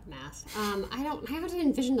 God, math. I have to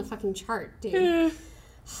envision the fucking chart, dude. Oh,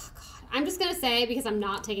 God. I'm just going to say, because I'm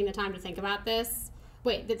not taking the time to think about this,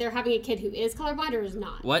 wait, that they're having a kid who is colorblind or is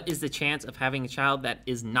not? What is the chance of having a child that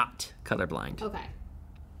is not colorblind? Okay.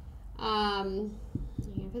 You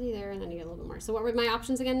get 50 there, and then you get a little bit more. So what were my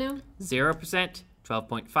options again now? 0%,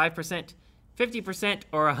 12.5%, 50%,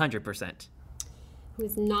 or 100%?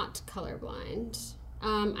 Who's not colorblind?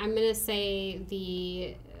 I'm going to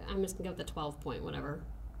say I'm just going to go with the 12 point whatever.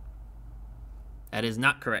 That is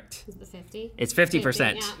not correct. Is it the 50? It's 50%. 50,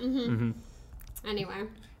 yeah. Mm-hmm. Anyway.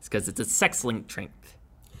 It's because it's a sex-linked trait.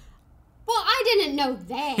 Well, I didn't know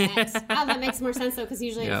that. Oh, that makes more sense, though, because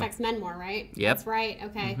usually it affects men more, right? Yep. That's right.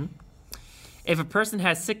 Okay. Mm-hmm. If a person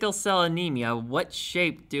has sickle cell anemia, what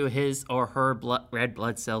shape do his or her red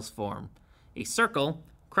blood cells form? A circle,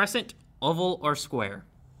 crescent, oval, or square?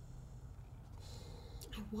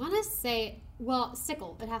 I want to say, well,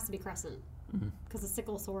 sickle. It has to be crescent. Because the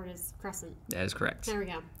sickle sword is crescent. That is correct. There we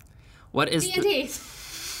go. What is D&D.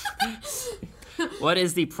 What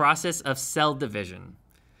is the process of cell division?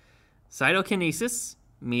 Cytokinesis,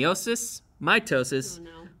 meiosis, mitosis, Oh,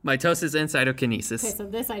 no. mitosis, and cytokinesis. Okay, so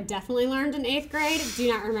this I definitely learned in 8th grade.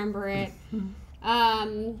 Do not remember it.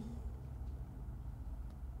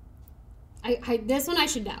 This one I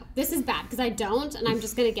should know. This is bad because I don't, and I'm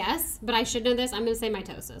just going to guess, but I should know this. I'm going to say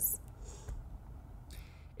mitosis.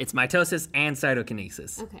 It's mitosis and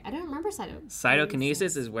cytokinesis. Okay, I don't remember cytokinesis.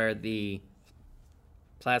 Cytokinesis is where the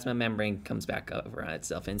plasma membrane comes back over on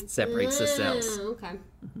itself and separates the cells. Okay.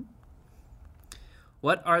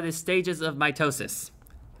 What are the stages of mitosis?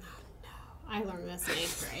 I learned this in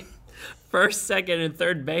 8th grade. First, second, and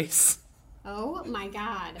third base. Oh my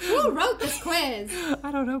God. Who wrote this quiz?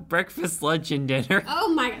 I don't know. Breakfast, lunch, and dinner.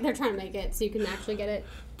 Oh my God. They're trying to make it so you can actually get it.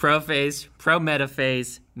 Prophase,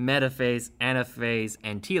 prometaphase, metaphase, anaphase,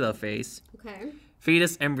 and telophase. Okay.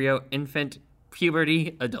 Fetus, embryo, infant,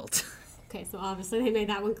 puberty, adult. Okay, so obviously they made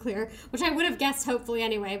that one clear, which I would have guessed hopefully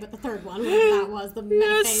anyway, but the third one, whatever that was, the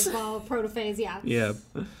metaphase, well, protophase, yeah. Yeah.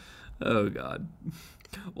 Oh, God.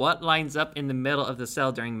 What lines up in the middle of the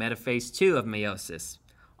cell during metaphase 2 of meiosis?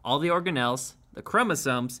 All the organelles, the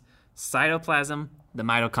chromosomes, cytoplasm, the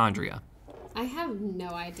mitochondria. I have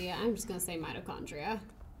no idea. I'm just going to say mitochondria.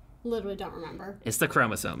 Literally don't remember. It's the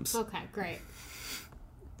chromosomes. Okay, great.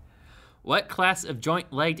 What class of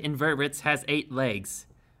joint-legged invertebrates has 8 legs?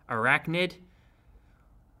 Arachnid,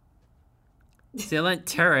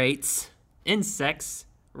 coelenterates, insects,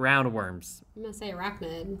 roundworms. I'm going to say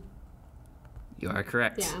arachnid. You are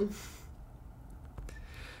correct. Yeah.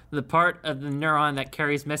 The part of the neuron that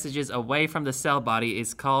carries messages away from the cell body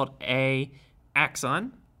is called a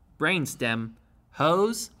axon, brainstem,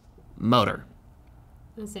 hose, motor.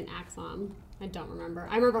 I'm going to say an axon. I don't remember.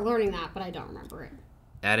 I remember learning that, but I don't remember it.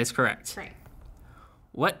 That is correct. Great.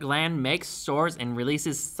 What gland makes, stores, and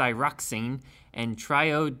releases thyroxine and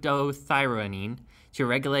triiodothyronine to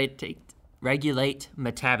regulate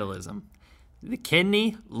metabolism? The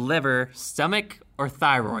kidney, liver, stomach, or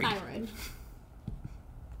thyroid? Thyroid.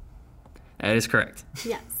 That is correct.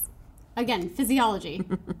 Yes. Again, physiology,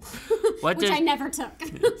 which I never took.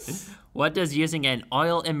 What does using an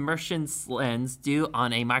oil immersion lens do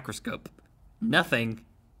on a microscope? Nothing.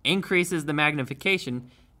 Increases the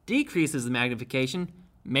magnification, decreases the magnification,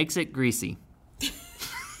 makes it greasy.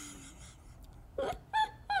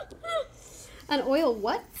 An oil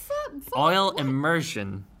what? Oil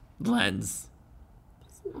immersion lens.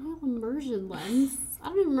 What's an oil immersion lens? I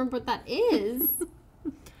don't even remember what that is.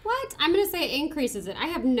 What? I'm going to say it increases it. I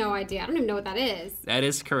have no idea. I don't even know what that is. That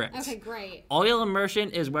is correct. Okay, great. Oil immersion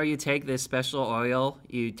is where you take this special oil,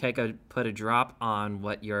 you put a drop on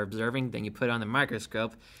what you're observing, then you put it on the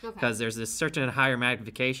microscope, because there's this certain higher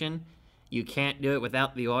magnification. You can't do it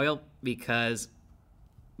without the oil because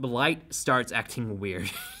the light starts acting weird.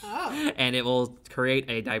 Oh. And it will create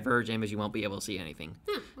a diverged image. You won't be able to see anything.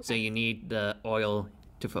 Okay. So you need the oil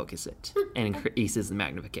to focus it and increases the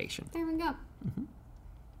magnification. There we go. Mm-hmm.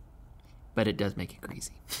 But it does make it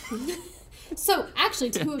greasy. So,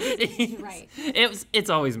 actually, 2 of these are right. It's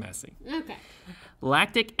always messy. Okay.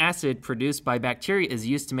 Lactic acid produced by bacteria is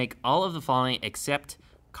used to make all of the following except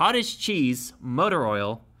cottage cheese, motor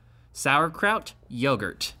oil, sauerkraut,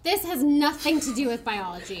 yogurt. This has nothing to do with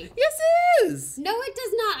biology. Yes, it is. No, it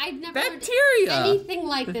does not. I've never Bacteria. heard anything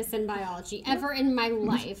like this in biology ever in my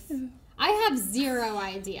life. I have zero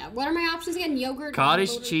idea. What are my options again? Yogurt?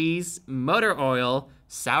 Cottage cheese, motor oil,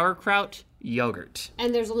 sauerkraut, yogurt.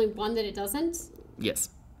 And there's only one that it doesn't? Yes.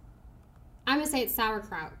 I'm going to say it's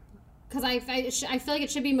sauerkraut. Because I feel like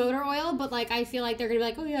it should be motor oil, but like I feel like they're going to be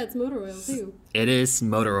like, oh yeah, it's motor oil too. It is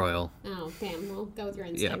motor oil. Oh, damn. Well, go with your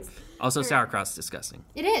instincts. Yep. Also, sauerkraut's disgusting.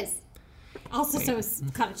 It is. Also, so is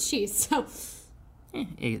cottage cheese, so...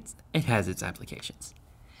 It has its applications.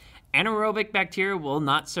 Anaerobic bacteria will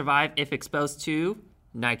not survive if exposed to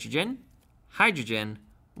nitrogen, hydrogen,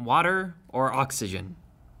 water, or oxygen.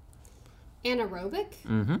 Anaerobic?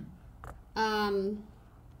 Mm-hmm.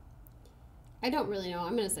 I don't really know.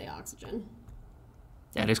 I'm going to say oxygen.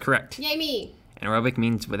 That is correct. Yay me! Anaerobic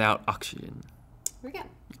means without oxygen. Here we go.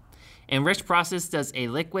 In which process does a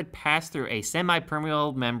liquid pass through a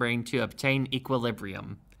semi-permeable membrane to obtain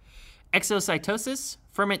equilibrium? Exocytosis,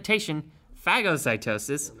 fermentation,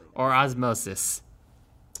 phagocytosis, or osmosis?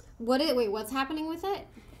 What's happening with it?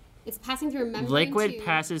 It's passing through a membrane. Liquid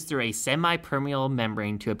passes through a semi-permeable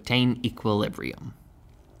membrane to obtain equilibrium.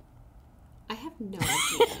 I have no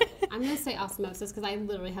idea. I'm going to say osmosis because I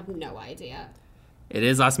literally have no idea. It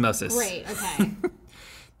is osmosis. Great, okay.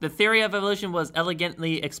 The theory of evolution was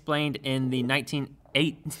elegantly explained in the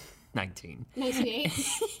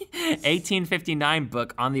 1859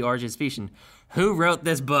 book On the Origin of Species. Who wrote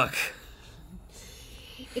this book?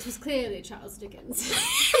 It was clearly Charles Dickens.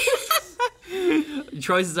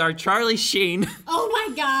 Choices are Charlie Sheen. Oh my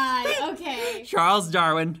god, okay. Charles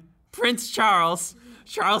Darwin, Prince Charles,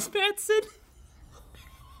 Charles Manson.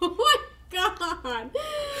 Oh my god.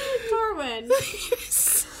 Darwin.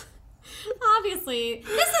 Obviously,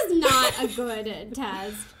 this is not a good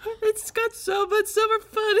test. It's got so much summer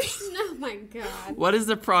funny. Oh my god. What is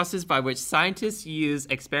the process by which scientists use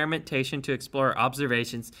experimentation to explore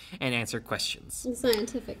observations and answer questions? The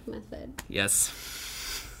scientific method. Yes.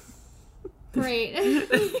 Great.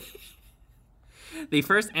 The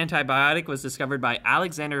first antibiotic was discovered by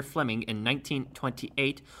Alexander Fleming in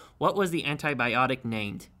 1928. What was the antibiotic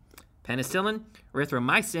named? Penicillin,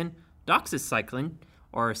 erythromycin, doxycycline,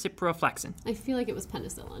 or ciprofloxacin? I feel like it was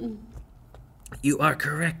penicillin. You are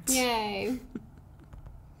correct. Yay.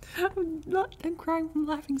 I'm crying from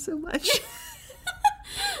laughing so much. Is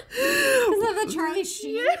that the Charlie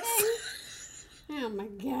Sheen thing? Oh my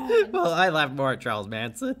god. Well, I laugh more at Charles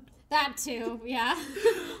Manson. That too, yeah.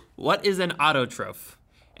 What is an autotroph?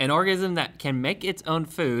 An organism that can make its own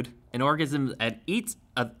food, an organism that eats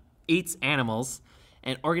animals,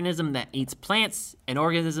 an organism that eats plants, an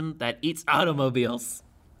organism that eats automobiles.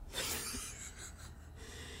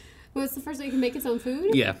 What's the first one? You can make its own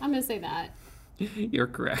food? Yeah. I'm going to say that. You're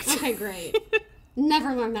correct. Okay, great.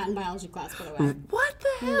 Never learned that in biology class, by the way. What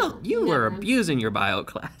the hell? You were abusing your bio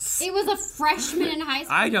class. It was a freshman in high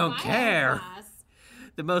school. I don't bio care. Class.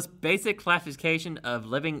 The most basic classification of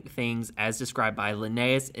living things as described by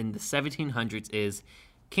Linnaeus in the 1700s is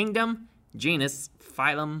kingdom, genus,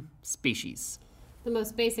 phylum, species. The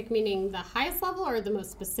most basic meaning the highest level or the most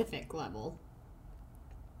specific level?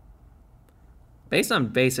 Based on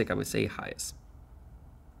basic, I would say highest.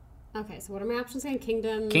 Okay, so what are my options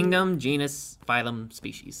again? Kingdom, genus, phylum,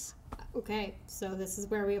 species. Okay, so this is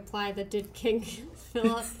where we apply the did King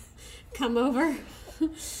Philip come over?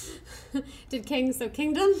 Did King, so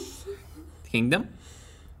kingdom? Kingdom?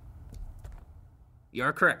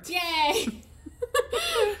 You're correct. Yay!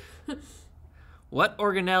 What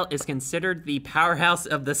organelle is considered the powerhouse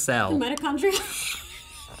of the cell? Mitochondria?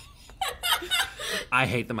 I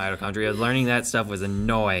hate the mitochondria. Learning that stuff was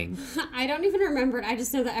annoying. I don't even remember it. I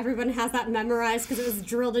just know that everyone has that memorized because it was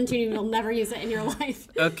drilled into you and you'll never use it in your life.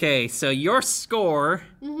 Okay, so your score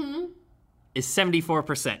is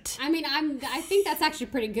 74%. I mean, I think that's actually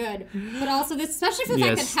pretty good. But also, this, especially for the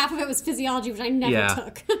fact that half of it was physiology, which I never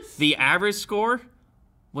took. The average score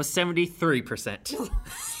was 73%.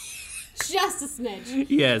 Just a smidge.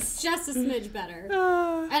 Yes. Just a smidge better.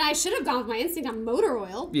 And I should have gone with my instinct on motor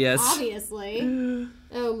oil. Yes. Obviously.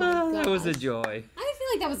 Oh my god. That was a joy. I feel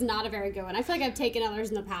like that was not a very good one. I feel like I've taken others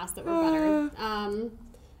in the past that were better.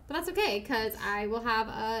 But that's okay, because I will have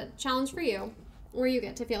a challenge for you where you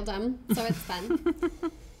get to feel dumb. So it's fun.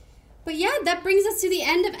 But yeah, that brings us to the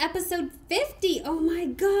end of episode 50. Oh my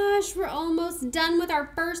gosh, we're almost done with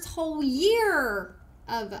our first whole year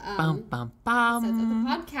of episodes of the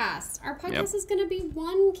podcast. Our podcast is going to be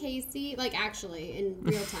one, Casey, like actually in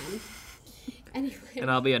real time. Anyway.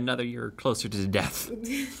 And I'll be another year closer to death.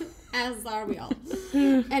 As are we all.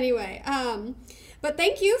 Anyway, but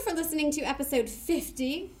thank you for listening to episode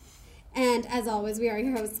 50. And as always, we are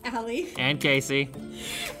your hosts, Allie. And Casey.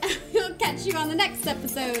 We'll catch you on the next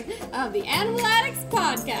episode of the Animal Addicts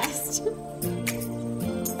Podcast.